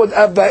kabod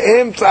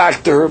abba'im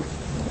factor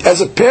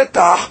as a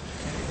petah,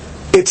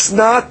 it's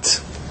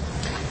not.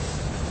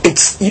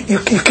 It's you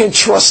can't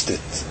trust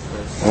it.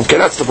 Okay,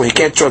 that's the point. You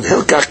can't trust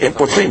hilkach and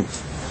potrim.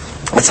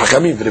 That's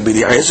hakamim. Rabbi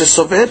Eliezer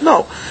sovet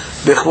no.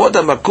 Bechvod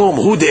hamakom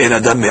hu de'en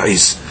adam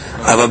me'iz.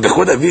 But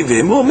bechod aviv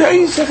ve'emo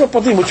me'iz sefer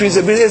patim, which means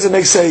it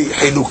makes a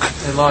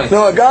hiluk.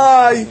 No, a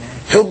guy,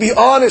 he'll be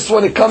honest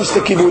when it comes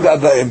to kibud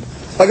abayim.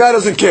 A guy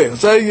doesn't care.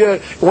 Say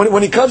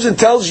when he comes and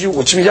tells you,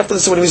 which means you have to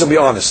listen what he means, he'll be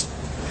honest.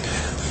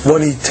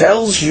 When he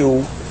tells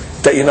you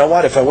that, you know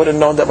what, if I would have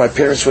known that my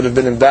parents would have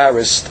been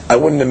embarrassed, I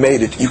wouldn't have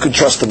made it. You can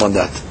trust him on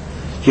that.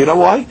 You know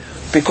why?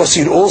 Because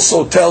he'd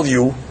also tell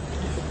you,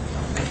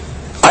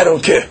 I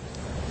don't care.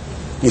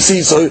 You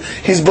see, so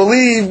he's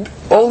believed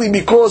only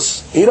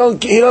because he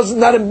doesn't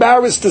not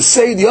embarrassed to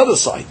say the other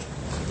side.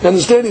 You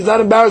understand? He's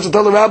not embarrassed to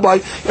tell the rabbi,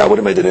 yeah, I would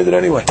have made it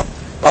anyway.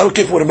 I don't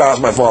care if it would embarrass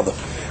my father.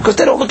 Because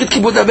they don't look at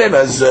kibud avim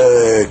as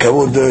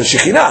kavod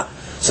shechina.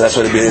 So that's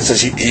what it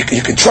says.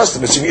 You can trust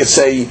him.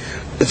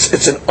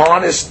 It's an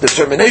honest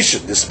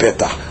determination. This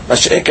petah.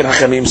 Masha'ek and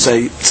Hakamim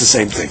say it's the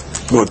same thing.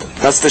 Good.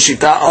 That's the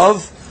shita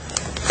of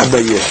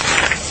Abaye.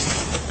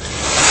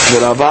 The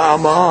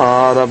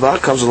Rava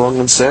comes along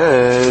and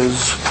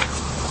says,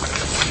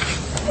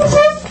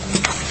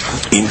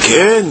 In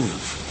ken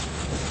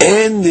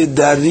en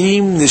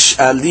nedarim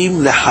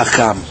nish'alim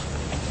lehakam.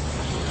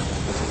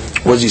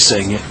 What's he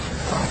saying here?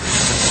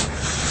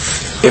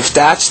 If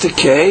that's the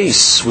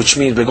case, which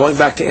means we're going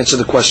back to answer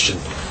the question.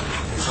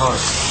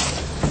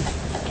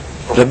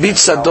 Rabbi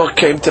Tzadok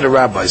came to the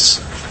rabbis.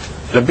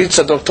 Rabbi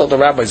Tzadok told the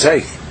rabbis,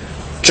 hey,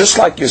 just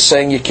like you're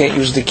saying you can't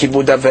use the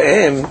kibud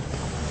avayim,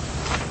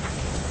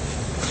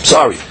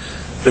 sorry,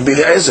 Rabbi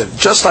Eliezer,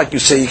 just like you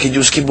say you can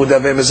use kibud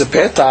avayim as a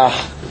petah,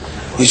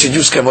 you should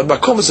use kavod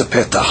makom as a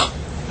petah.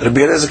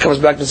 Rabbi Eliezer comes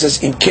back and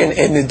says, Im ken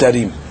en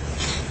nedarim.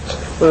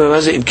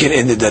 Im ken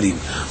en nedarim.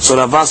 So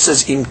Rava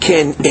says, Im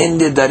ken en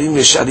nedarim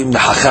yesharim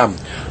lehacham.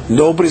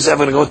 Nobody's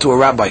ever going to go to a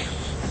rabbi.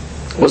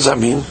 What does that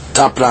mean?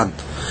 Tapran.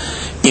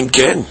 Im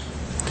ken.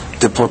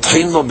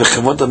 תפותחים לו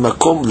בכבוד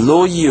המקום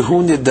לא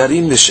יהיו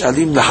נדרים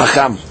נשאלים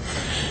לחכם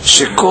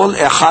שכל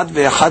אחד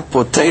ואחד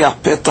פותח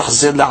פתח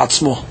זה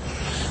לעצמו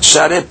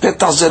שהרי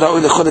פתח זה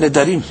ראוי לכל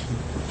הנדרים.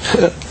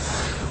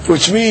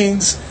 Which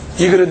means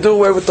you're going to do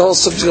away with the whole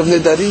subject of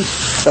nedarim.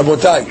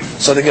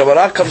 So the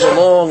Gemara comes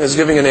along as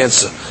giving an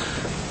answer.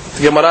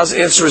 The Gemara's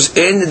answer is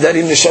in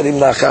nedarim neshalim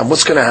lacham.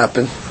 What's going to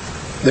happen?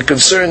 The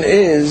concern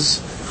is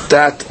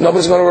that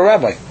nobody's going to a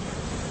rabbi.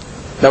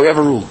 Now we have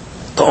a rule.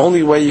 The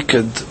only way you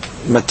could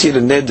matir a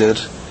neder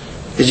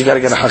is you got to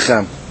get a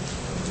hakam.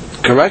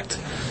 Correct?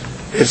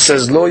 It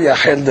says lo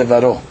yahel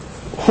devaro.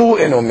 Hu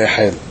eno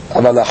mehel.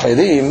 Aval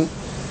achirim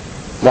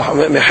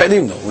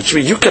mehelim no. Which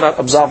means you cannot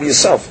absolve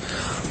yourself.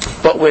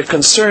 But we're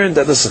concerned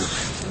that, listen,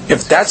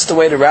 if that's the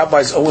way the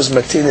rabbis always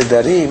matir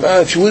nedarim,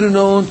 if you would have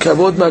known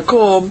kavod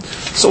makom,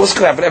 so what's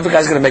going to happen? Every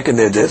guy's going to make a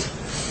neder.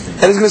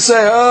 And he's going to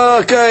say,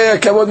 okay,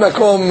 kavod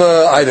makom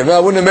item. I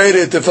wouldn't have made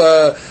it if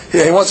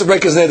he wants to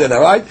break his neder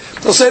now, right?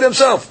 He'll say to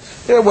himself,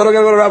 yeah, what am I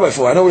going to go to rabbi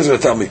for? I know what he's going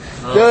to tell me.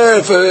 Yeah,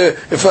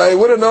 if I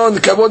would have known the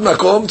kavod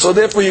makom, so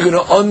therefore you're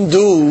going to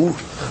undo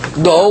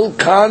the whole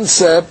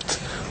concept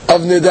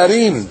of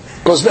nedarim,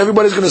 because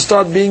everybody's going to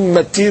start being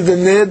matir the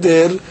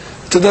neder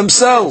to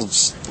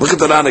themselves. Look at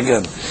the Ran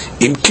again.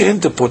 Im ken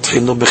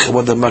tepotchim lo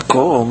bechevod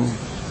makom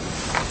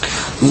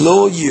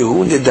lo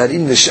yehu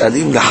nedarim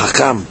nish'alim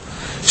lahakam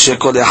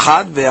shekol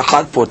echad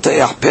ve'echad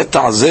potech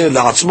petach ze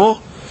la'atzmo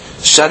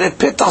sharei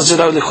petach ze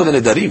ra'i lechol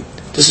nedarim.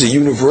 This is a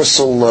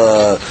universal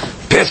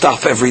petach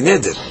for every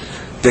neder.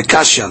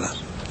 V'kashya la.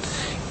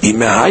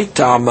 Imehai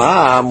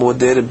ta'ama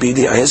moder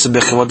bidi ayes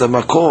bechevod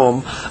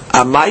makom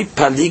amai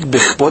palig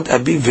bechevod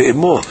abiv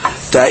ve'emo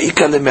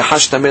ta'ika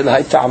lemechash tamel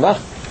hai ta'ama.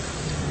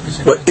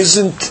 But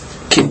isn't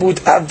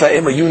Kibud Av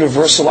Va'em a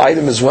universal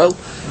item as well?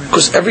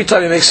 Because every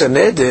time he makes a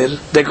neder,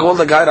 they call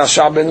the guy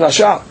Rasha ben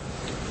Rasha.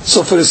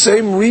 So for the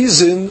same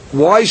reason,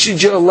 why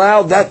should you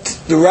allow that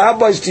the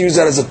rabbis to use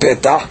that as a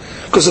petah?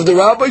 Because if the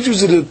rabbis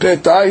use it as a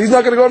petah, he's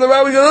not going to go to the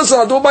rabbi and go, listen,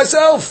 I'll do it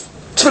myself.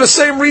 It's for the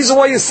same reason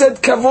why you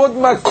said kavod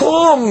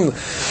makom.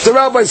 The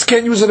rabbis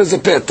can't use it as a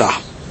petah.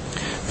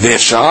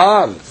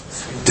 Ve'shal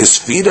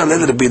tesfira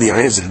led Rabbi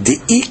Eliezer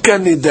de'ika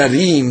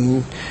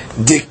nedarim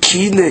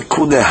de'kile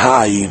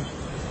kulehai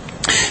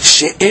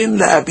she'en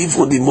la'aviv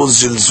u'limo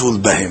zilzul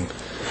bahem.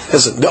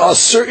 Listen, there are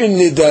certain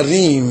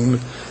nedarim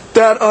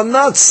that are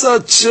not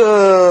such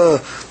heavy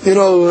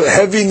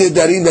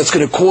nedarim that's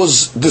going to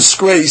cause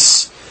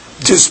disgrace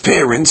to his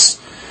parents.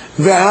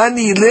 And those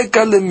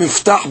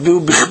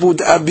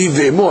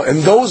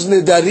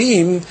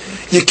nedarim,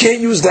 you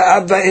can't use the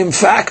ab va'em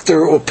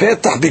factor or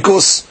petah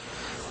because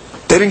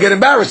they didn't get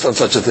embarrassed on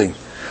such a thing.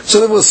 So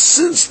there was,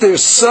 since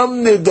there's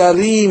some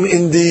nedarim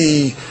in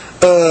the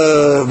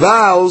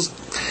vows,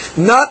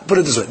 not, put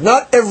it this way,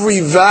 not every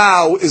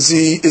vow is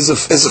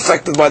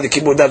affected by the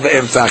kibud av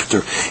va'em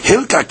factor.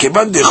 Hilka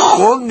keban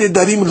dechol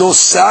nedarim lo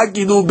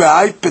sagilu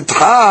b'ay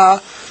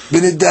petha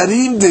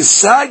b'nedarim de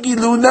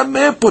sagilu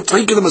nameh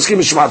potrin k'le maskim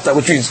mishmata.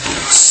 Which means,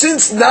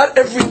 since not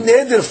every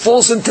neder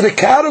falls into the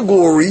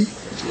category,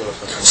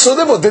 so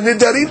therefore the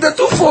nedarim that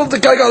do fall into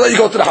the category, I'll let you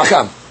go to the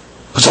hakam.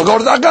 So go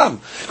to the hakam,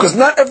 because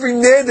not every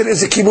neder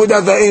is a kibud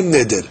av va'em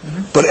neder,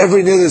 but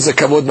every neder is a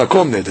kavod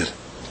makom neder.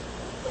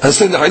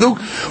 Understand the Haiduk?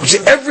 Which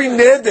every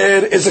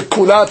neder is a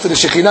kula to the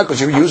Shekhinah, because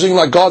you're using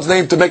like God's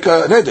name to make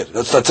a neder.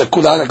 That's a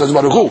kula like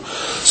Baruch Hu.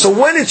 So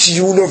when it's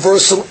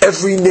universal,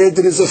 every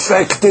neder is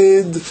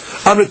affected.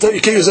 I'm going to tell you,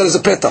 you can't use that as a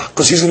petah,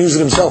 because he's going to use it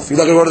himself. He's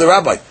not going to go to the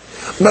rabbi.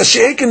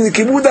 Mashiach in the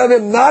kibud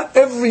avim, not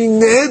every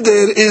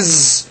neder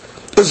is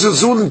a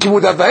zuzul in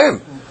kibud avim.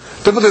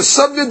 Therefore, there's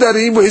some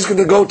nedarim where he's going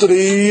to go to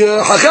the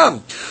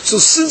hakam. So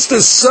since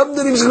there's some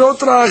nedarim he's going to go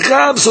to the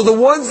hakam, so the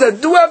ones that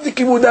do have the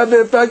kibud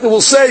avim factor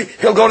will say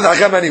he'll go to the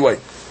hakam anyway.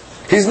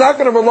 He's not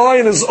going to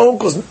rely on his own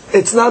because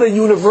it's not a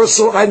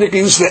universal item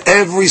used for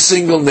every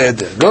single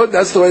neder. Good?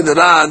 That's the way the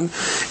Ran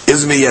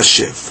is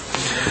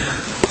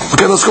miyashiv.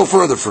 Okay, let's go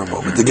further for a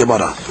moment. The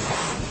Gemara.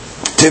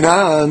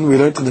 Tinan, we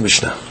learned in the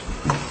Mishnah.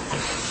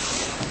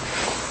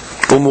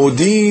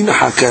 Umodin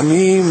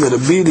hakamim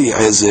Rabbi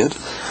Eliezer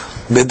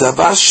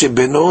בדבר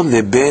שבינו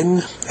לבין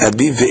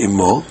אביו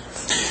ואמו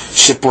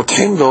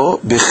שפותחים לו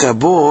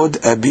בכבוד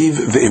אביו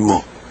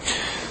ואמו.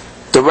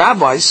 The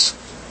rabbis,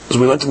 as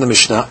we learned in the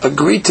Mishnah,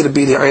 agreed to the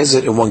Rabbi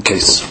Eliezer in one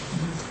case.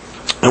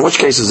 In which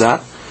case is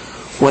that?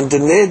 When the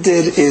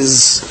neder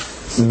is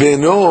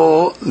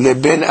beno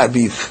leben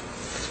abiv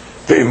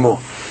ve'imo.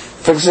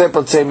 For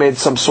example, say made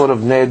some sort of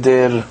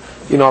neder,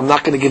 I'm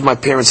not going to give my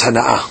parents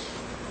hana'ah.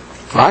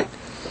 Right?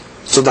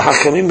 So the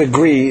Hachamim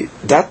agree,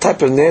 that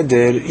type of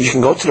neder, you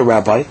can go to the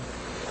rabbi,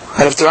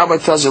 and if the rabbi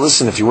tells you,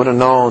 listen, if you would have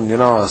known,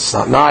 it's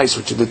not nice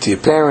what you did to your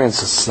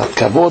parents, it's not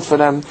kavod for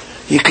them,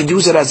 you could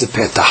use it as a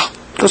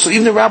petah. So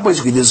even the rabbis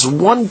agree, there's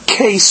one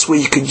case where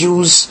you could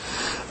use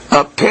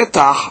a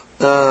petah,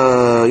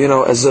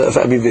 as a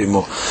abiv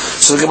ve'imo.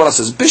 So the Gemara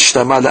says,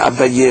 Bishtama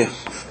la'abaye,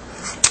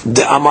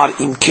 de'amar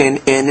im ken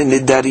en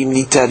nedarim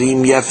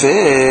nitarim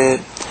yafeh,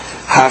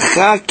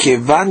 hacha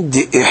kevan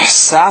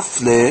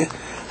de'ihsaf le,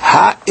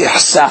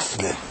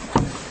 ha-ihsafne.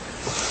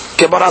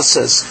 Gemara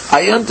says,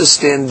 I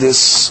understand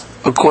this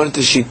according to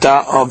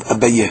Shita of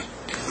Abaye.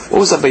 What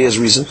was Abaye's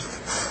reason?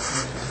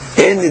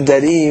 En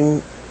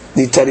nedarim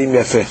nitarim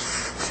yafeh.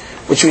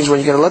 Which means when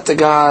you're going to let the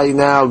guy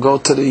now go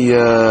to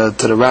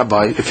the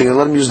rabbi, if you're going to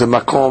let him use the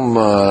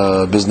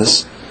makom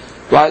business,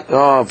 right?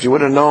 Oh, if you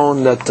would have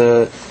known that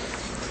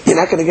you're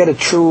not going to get a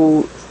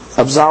true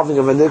absolving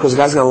of a neder because the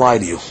guy's going to lie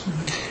to you.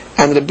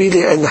 And the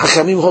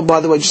Hachamim hold, by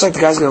the way, just like the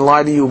guy's going to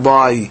lie to you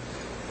by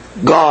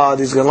God,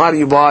 he's going to lie to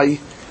you by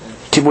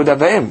kibud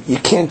avim. You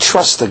can't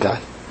trust the guy,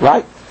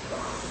 right?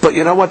 But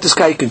you know what? This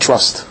guy you can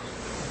trust.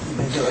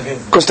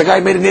 Because the guy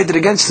made a neder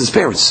against his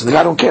parents. The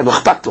guy don't care.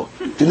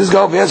 This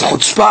guy has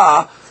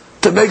chutzpah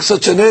to make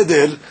such a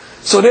neder.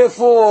 So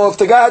therefore, if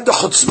the guy had the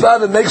chutzpah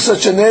to make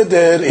such a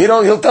neder,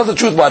 he'll tell the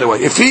truth, by the way.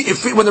 If he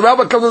when the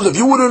rabbi comes, if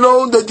you would have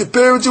known that your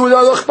parents would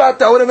have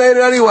chutzpah, I would have made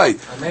it anyway.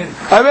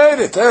 I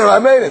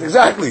made it,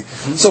 exactly.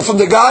 So from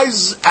the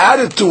guy's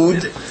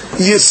attitude,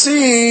 you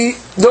see,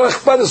 no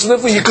chutzpah, so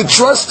therefore you could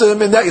trust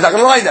him in that. He's not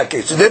going to lie in that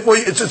case. So therefore,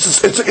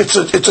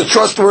 it's a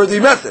trustworthy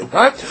method,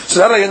 right? So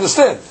that I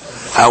understand.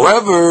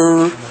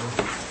 However,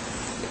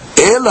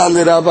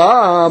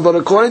 but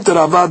according to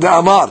Rava de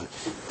Amar,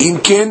 אם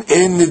כן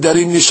אין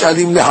נדרים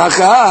נשאלים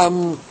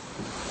לחכם,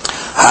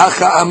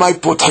 הכה אמי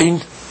פותחין.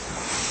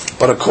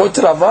 But according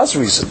to Rava's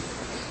reason,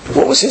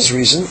 what was his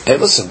reason? Hey,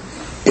 listen,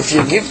 if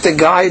you give the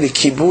guy the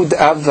kibud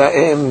av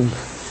va'em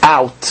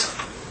out,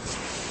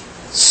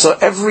 so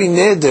every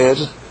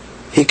neder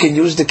he can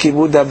use the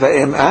kibud av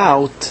va'em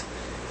out,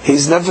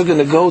 he's never going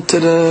to go to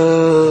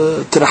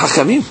the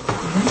Hachamim.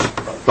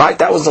 Right?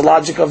 That was the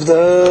logic of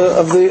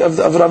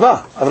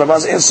Rava, of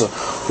Rava's answer.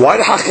 Why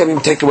did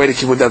Hachamim take away the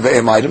kibud av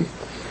va'em item?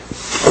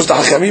 Because the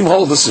Hachamim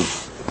hold, listen,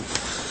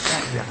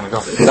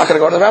 You're not going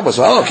to go to the rabbi.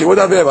 So, okay, I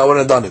wouldn't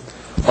have done it.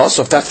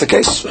 Also, if that's the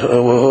case,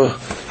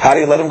 how do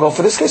you let him go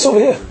for this case over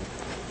here?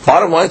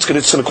 Bottom line, it's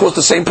going to cause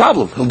the same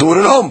problem. He'll do it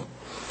at home.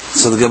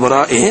 So the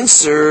Gemara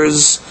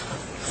answers,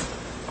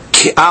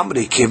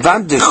 Amri,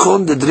 Kevan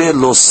dechon dedre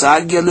lo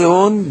sagya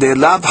lehon de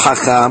lab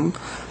hakam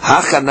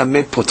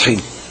hachaname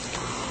potrin.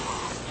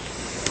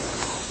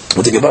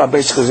 What the Gemara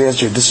basically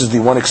answers, this is the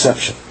one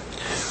exception.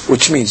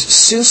 Which means,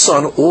 since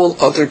on all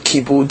other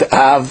kibbud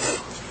have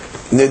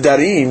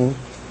Nedarim,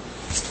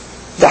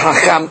 the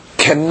Hacham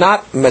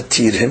cannot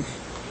matir him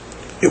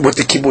with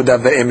the kibbud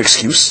avayim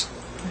excuse.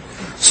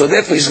 So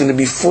therefore he's going to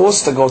be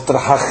forced to go to the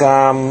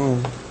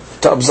Hacham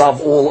to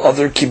absolve all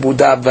other kibbud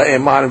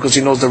avayim on him, because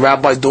he knows the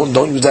rabbis don't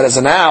use that as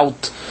an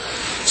out.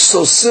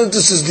 So since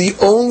this is the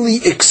only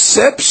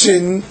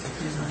exception,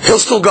 he'll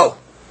still go.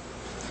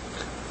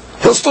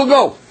 He'll still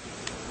go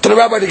to the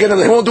rabbi to get him.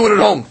 He won't do it at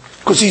home,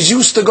 because he's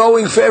used to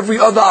going for every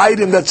other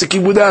item that's a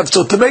kibbud av.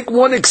 So to make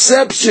one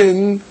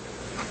exception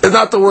is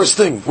not the worst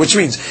thing. Which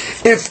means,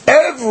 if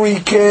every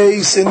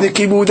case in the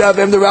kibbud av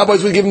the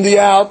rabbis would give him the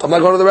out, I'm not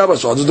going to the rabbi,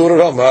 so I'll just do it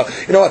at home.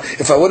 You know what?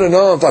 If I would have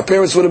known, if my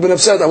parents would have been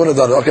upset, I wouldn't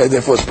have done it. Okay,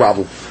 therefore it's a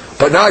problem.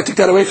 But now I take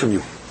that away from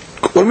you.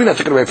 What do you mean I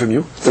took it away from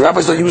you? The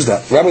rabbis don't use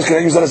that. The rabbis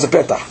can't use that as a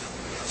petah.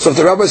 So if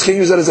the rabbis can't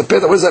use that as a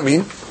petah, what does that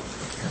mean?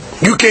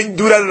 You can't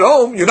do that at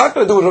home. You're not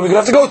going to do it at home. You're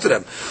going to have to go to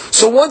them.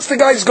 So once the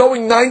guy's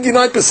going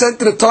 99% of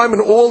the time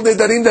in all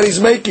nedarim that he's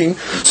making,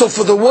 so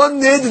for the one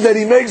ned that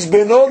he makes,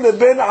 beno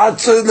leben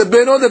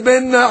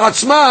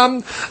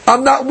atzmam,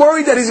 I'm not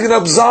worried that he's going to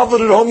absolve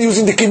it at home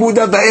using the kibbud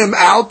avayim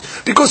out,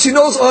 because he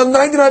knows on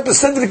 99%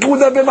 of the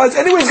kibbud avayim out,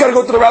 anyway he's got to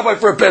go to the rabbi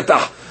for a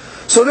petah.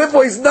 So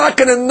therefore he's not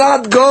going to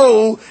not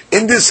go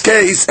in this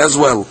case as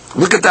well.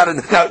 Look at that.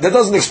 Now that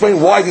doesn't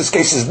explain why this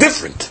case is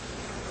different.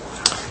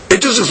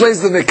 It just explains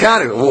the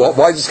mechanic.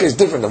 Why is this case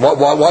different? Why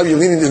are you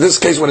leaning to this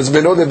case when it's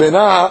beno de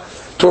bena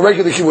to a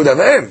regular kibbud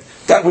avayim?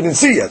 That we didn't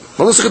see yet.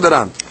 Well, let's look at the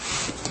Ran.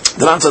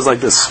 The Ran says like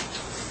this.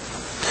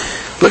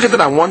 Look at the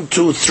Ran. 1,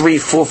 2, 3,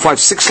 4, 5,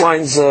 6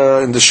 lines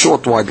in the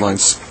short wide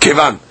lines.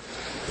 Kevan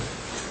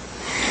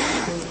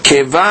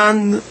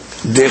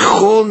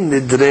dechol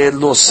nidre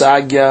lo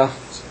sagya,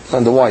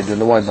 and the wide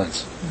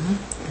lines.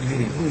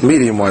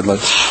 Medium wide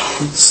lines.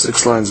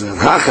 6 lines in.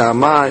 Hacha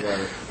mai.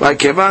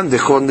 Kevan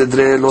dechol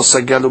nidre lo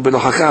sagya lo belo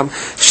hakam.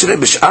 Shre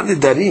b'sh'ar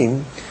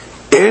nedarim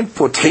en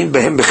pothin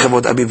behem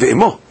bechevod abi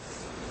ve'imo.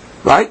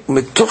 Right?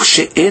 Mitoch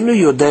she'enu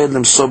yodei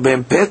lemso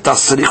behem petah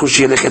tzarichu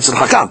sheyelech etzel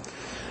hakam.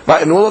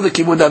 Right? And all of the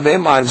kibbud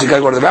avayim items, you got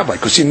to go to the rabbi,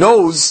 because he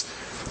knows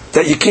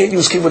that you can't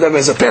use kibbud avayim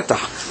as a petah.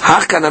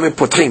 Hakaname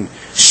pothin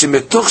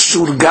shemitoch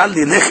shurgal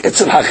yelech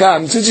etzel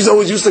hakam. Since he's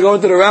always used to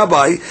going to the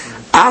rabbi,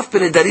 af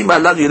benedarim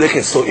alad yelech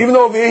etzel. Even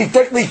though he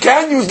technically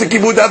can use the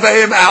kibbud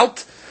avayim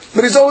out,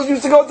 but he's always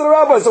used to go to the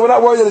rabbi, so we're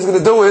not worried that he's going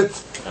to do it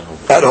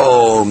at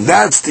home.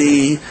 That's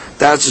the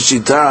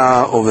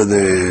shita over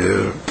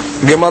there.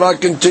 Gemara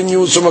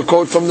continues from a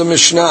quote from the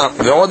Mishnah.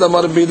 We had a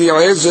mahloket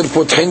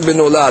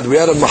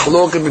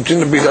between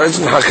the Bid'az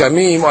and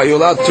Hakamim. Are you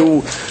allowed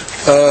to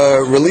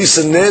release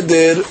a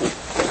neder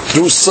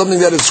through something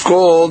that is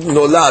called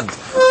nolad?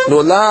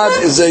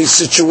 Nolad is a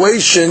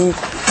situation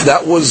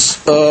that was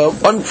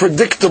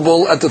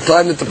unpredictable at the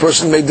time that the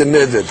person made the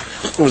neder.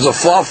 It was a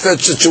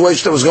far-fetched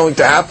situation that was going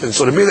to happen.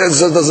 So the Bid'az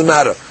says it doesn't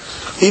matter.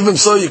 Even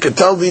so, you could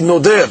tell the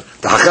noder,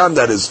 the hakam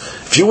that is,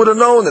 if you would have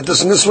known that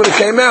this and this would have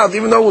came out,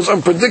 even though it was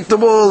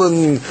unpredictable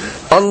and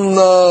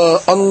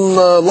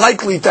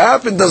unlikely to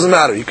happen, doesn't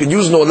matter. You could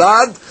use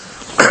nolad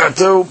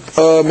to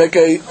make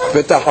a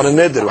petah on a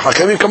neder.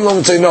 Hakamim come along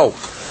and say no.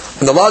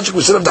 And the logic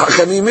we said of the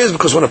hakamim is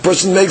because when a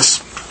person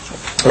makes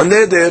a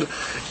neder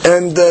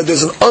and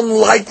there's an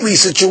unlikely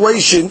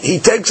situation, he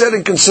takes that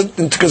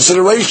into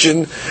consideration,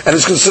 and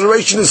his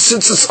consideration is,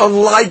 since it's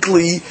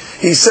unlikely,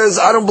 he says,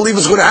 I don't believe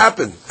it's going to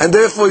happen. And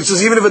therefore he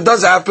says, even if it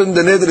does happen,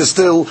 the neder is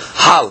still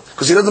hal,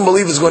 because he doesn't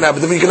believe it's going to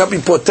happen. If he cannot be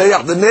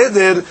poteach the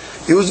neder,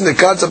 using the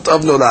concept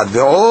of nolad.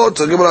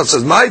 So the Gemara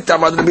says,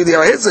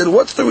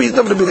 what's the reason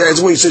of the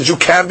bid'ah? He says, you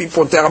can be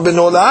poteach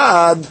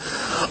benolad.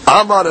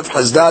 Amar of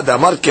Hazdad,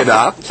 Amar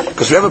Keda,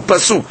 because we have a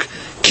pasuk.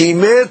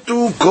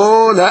 Kimetu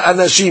kol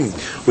ha'anashim.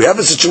 We have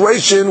a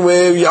situation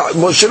where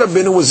Moshe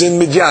Rabbeinu was in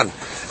Midian,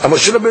 and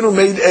Moshe Rabbeinu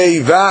made a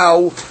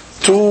vow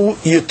to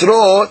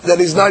Yitro that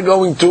he's not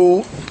going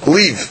to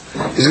leave.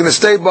 He's going to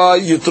stay by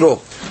Yitro.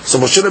 So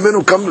Moshe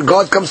Rabbeinu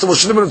God comes to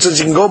Moshe Rabbeinu and says,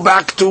 you can go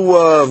back to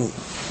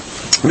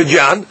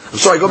Midian.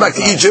 Go back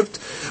to Egypt,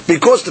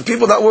 because the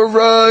people that were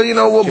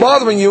were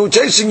bothering you,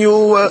 chasing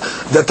you,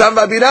 Datan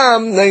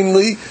v'Abiram,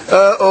 namely,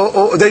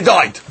 they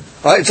died.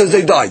 Right? It says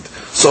they died.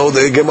 So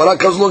the Gemara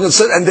comes along and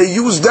said, and they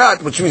used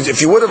that, which means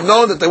if you would have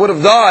known that they would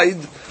have died,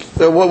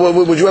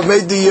 would you have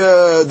made the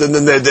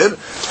neder?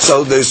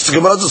 So the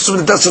Gemara assumes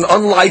that that's an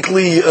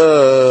unlikely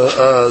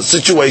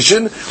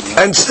situation,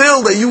 and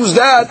still they use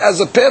that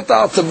as a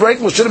petah to break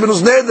Moshe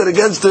Rabbeinu's neder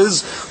against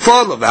his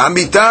father.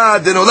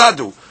 V'hamita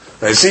denoladu.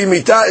 I see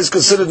mita is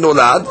considered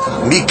nolad.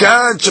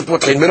 Mikan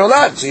shepotchin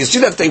benolad. So you see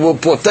that they will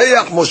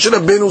poteach Moshe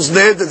Rabbeinu's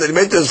neder that he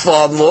made to his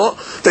father-in-law,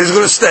 that he's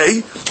going to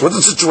stay with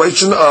the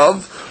situation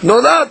of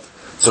nolad.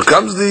 So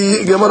comes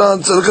the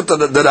Gemara. So look at the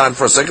Daran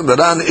for a second. The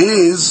Daran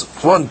is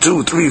 1,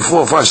 2, 3,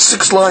 4, 5,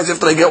 6 lines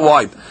after they get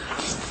wide.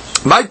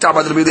 My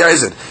Ta'amad Rabbi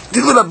Eliezer.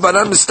 Dilu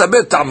Rabbanan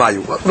mistabed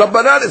Ta'amayu.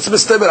 Rabbanan, it's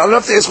mistabed. I don't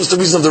have to ask what's the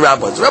reason of the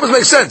rabbis. The rabbis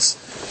make sense.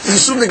 You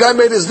assume the guy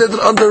made his neder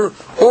under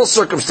all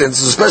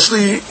circumstances,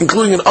 especially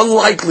including an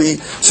unlikely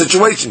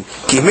situation.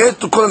 Even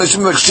though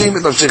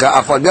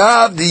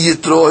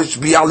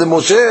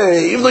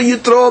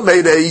Yitro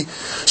made a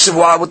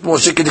shivua with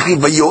Moshe,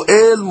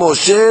 Vayoel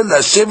Moshe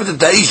Lashevet et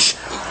Haish.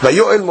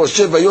 Vayoel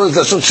Moshe, Vayoel is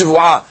Lashon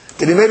shivua.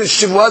 That he made a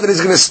shivua that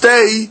he's going to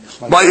stay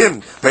by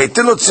him.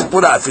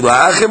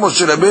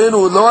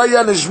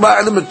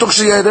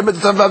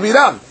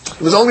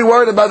 He was only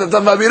worried about the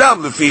Tam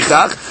V'Aviram.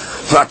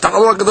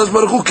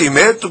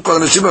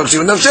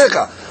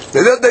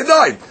 They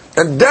died.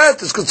 And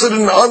that is considered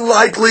an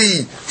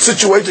unlikely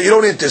situation you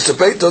don't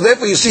anticipate. So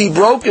therefore you see he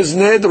broke his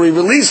neder, or he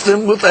released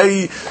him with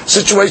a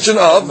situation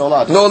of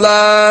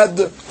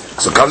nolad.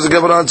 So comes the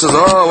Gemara and says,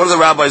 oh, what do the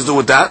rabbis do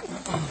with that?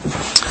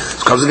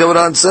 So comes the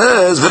Gemara and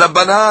says,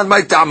 V'Rabbanan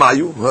mai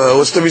ta'amayu.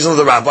 What's the reason of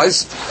the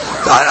rabbis?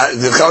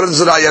 The Chavrad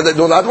Zeraya, that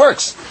nolad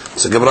works.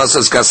 So Gemara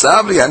says,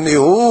 Kasavri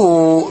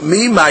anihu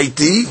mi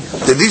maiti.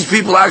 Did these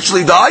people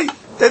actually die?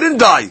 They didn't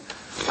die.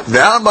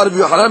 Anytime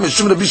it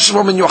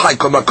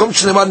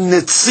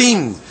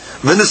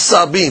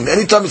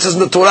says in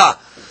the Torah,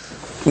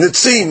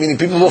 Nitzim, meaning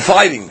people were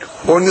fighting,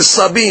 or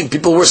Nisabim,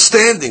 people were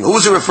standing. Who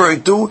is it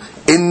referring to?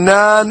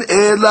 Innan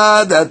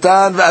Ela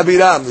Datan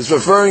V'Abiram. It's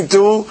referring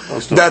to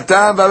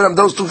Datan V'Abiram,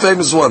 those two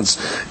famous ones.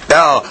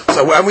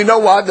 And we know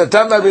what?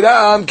 Datan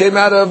V'Abiram came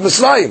out of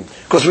Mitzrayim,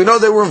 because we know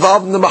they were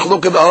involved in the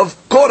Mahlukat of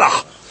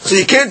Korach. So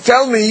you can't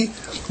tell me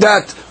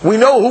that we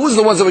know who was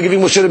the ones that were giving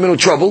Moshe Rabbeinu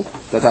trouble.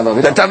 Datan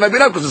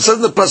V'Abiram, because it says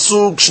in the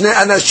Pasuk, Shnei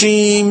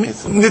Anashim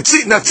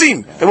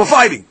Natzim, they were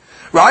fighting.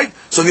 Right?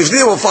 So these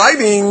people were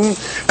fighting,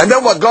 and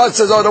then what God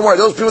says, oh, don't worry,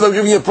 those people that were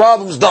giving you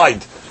problems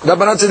died.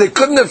 Rabbanan said they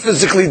couldn't have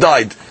physically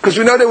died, because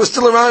we know they were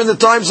still around in the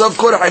times of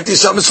Korah,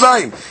 Tisha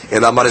Mitzrayim.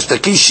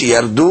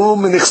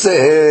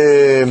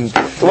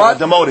 What?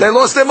 They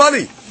lost their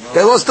money.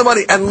 They lost the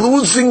money, and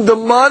losing the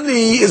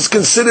money is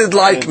considered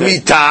like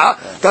mitah.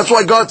 That's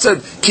why God said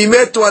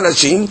kimetu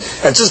anashim.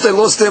 And since they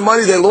lost their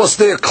money, they lost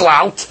their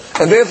clout,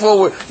 and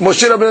therefore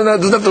Moshe Rabbeinu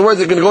doesn't have to worry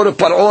they're going to go to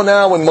Paro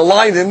now and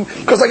malign him,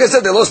 because like I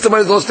said, they lost their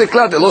money, they lost their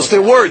clout, they lost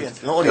their word,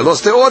 they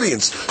lost their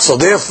audience. So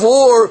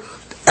therefore,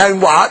 and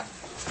what?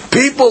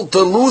 People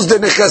to lose their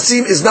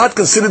nechasim is not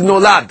considered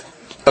nolad.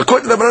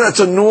 According to Rabbanan, that's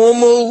a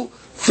normal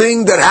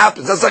thing that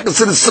happens. That's not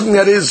considered something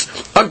that is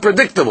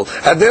unpredictable,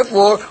 and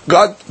therefore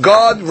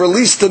God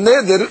released the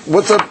neder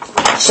with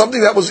something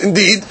that was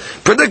indeed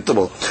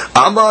predictable.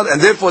 Amar, and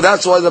therefore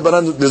that's why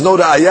there's no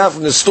ra'ayah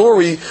from the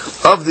story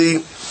of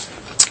the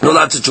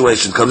nolad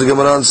situation. Comes the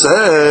Gemara and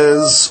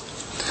says,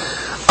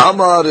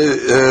 Amar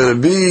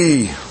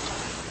Rabbi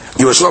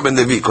Yoshua ben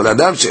Levi, Kol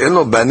Adam she'en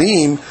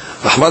banim,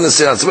 Rahman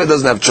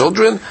doesn't have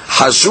children,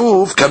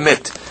 Hashuv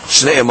kamet.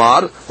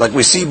 Shneimar, like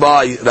we see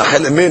by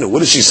Rachel Emenu. What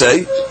does she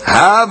say?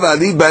 Have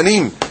ali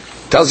banim.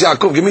 Tells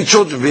Yaakov, give me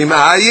children.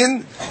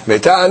 V'ima'ayin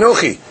meta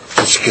anochi.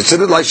 She's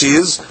considered like she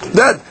is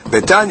dead.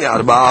 Betanya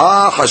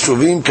arba'a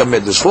chashuvim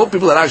kamed. There's 4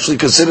 people that are actually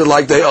considered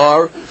like they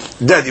are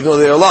dead, even though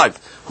they are alive.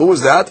 Who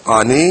was that?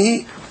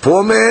 Ani,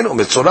 poor man,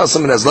 u'metzorah,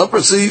 someone has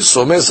leprosy,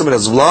 someh, someone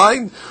has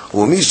blind,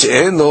 u'mi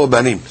she'en lo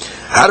banim.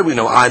 How do we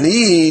know?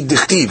 Ani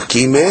dichtiv,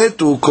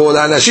 kimetu kol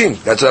anashim.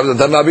 That's what happened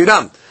to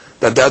Abiram.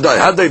 That they die.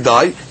 How did they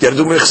die?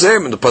 Yerdu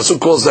mechsem, and the pasuk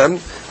calls them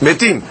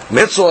metim.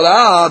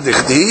 Metzorah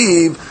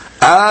dichtiv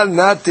al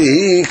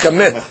nati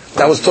kamet.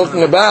 That was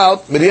talking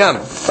about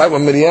Miriam. Right,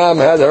 when Miriam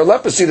had her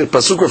leprosy, the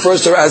pasuk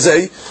refers to her as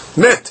a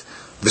met.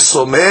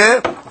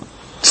 V'someh,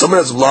 someone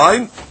that's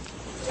blind.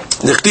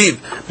 Dichtiv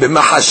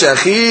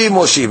b'machashachim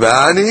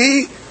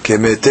oshivani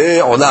kemete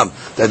olam.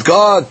 That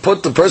God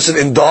put the person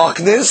in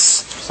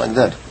darkness. It's like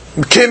that.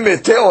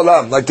 Kemete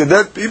olam, like the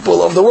dead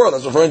people of the world.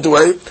 That's referring to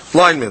a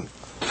blind man.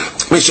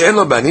 משאין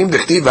לו בנים,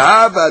 דכתיב,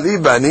 הבה לי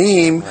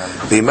בנים,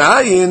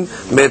 ומאין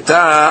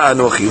מתה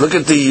אנוכי. Look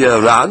at the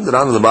Ran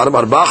on the bottom,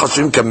 4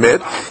 חשובים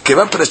כמת,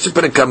 כיוון פרשת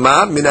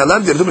פרקמה, מן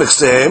הלן ירדו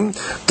מנכסיהם,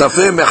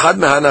 תפה מאחד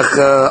מהנך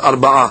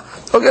 4.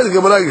 Okay, the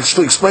Gemara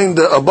explained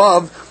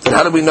above,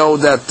 how do we know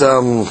that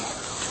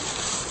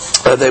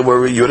they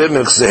were Yurim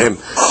mנכסיהם?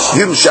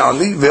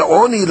 Yerushalmi,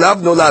 ve'oni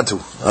lav nolatu.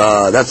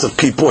 That's the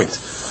key point.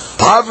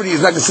 Poverty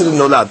is not considered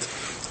nolad.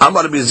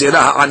 Amar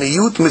b'zirah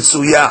ha'aniyut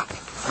mitzuyah.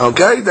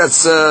 Okay,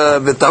 that's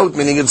v'taut,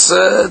 meaning it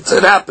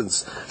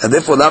happens, and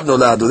therefore lav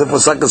nolad. Therefore,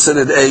 it's not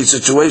considered a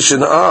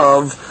situation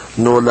of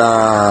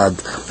nolad.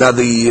 Now,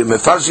 the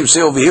Mefarshim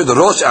say over here, the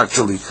Rosh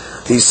actually,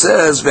 he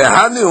says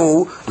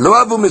ve'hanu lo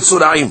avu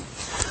mitzura'im.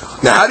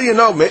 Now, how do you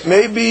know?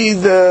 Maybe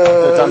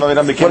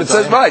when it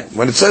says right,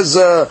 when it says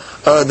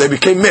they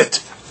became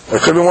mit,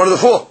 it could be one of the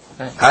 4.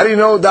 How do you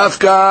know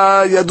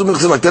dafka yadu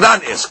mitzura'im? Like the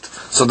Ran asked.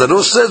 So the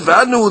Rosh says,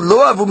 "V'anu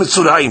lo avu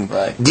mitzura'im."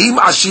 Dim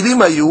ashirim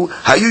hayu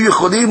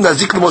yicholim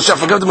nazik l'Moshe.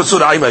 Forget the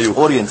mitzura'im hayu.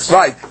 Audience.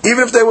 Right.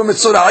 Even if they were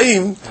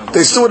mitzura'im,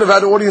 they still would have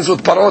had an audience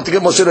with Paro to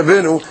get Moshe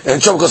Rabbeinu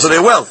and trouble because of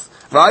their wealth.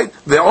 right?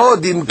 They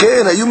would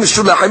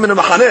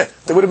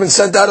have been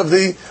sent out of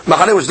the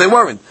machaneh, which they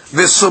weren't.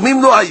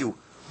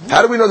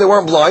 How do we know they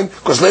weren't blind?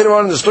 Because later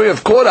on in the story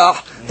of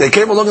Korach, they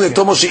came along and they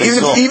told Moshe,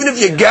 even if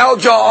you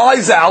gouge our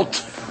eyes out,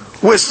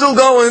 we're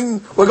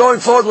going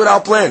forward with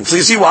our plan. So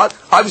you see what?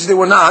 Obviously they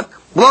were not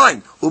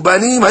blind.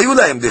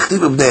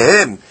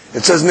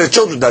 It says in their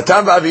children,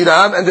 Datan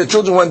v'Aviram, and their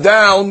children went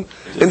down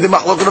in the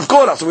machloket of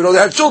Korach. So we know they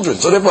had children.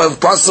 So therefore, the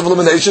process of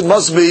elimination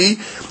must be,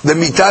 the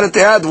mitah that they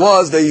had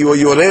was that you were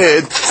yored,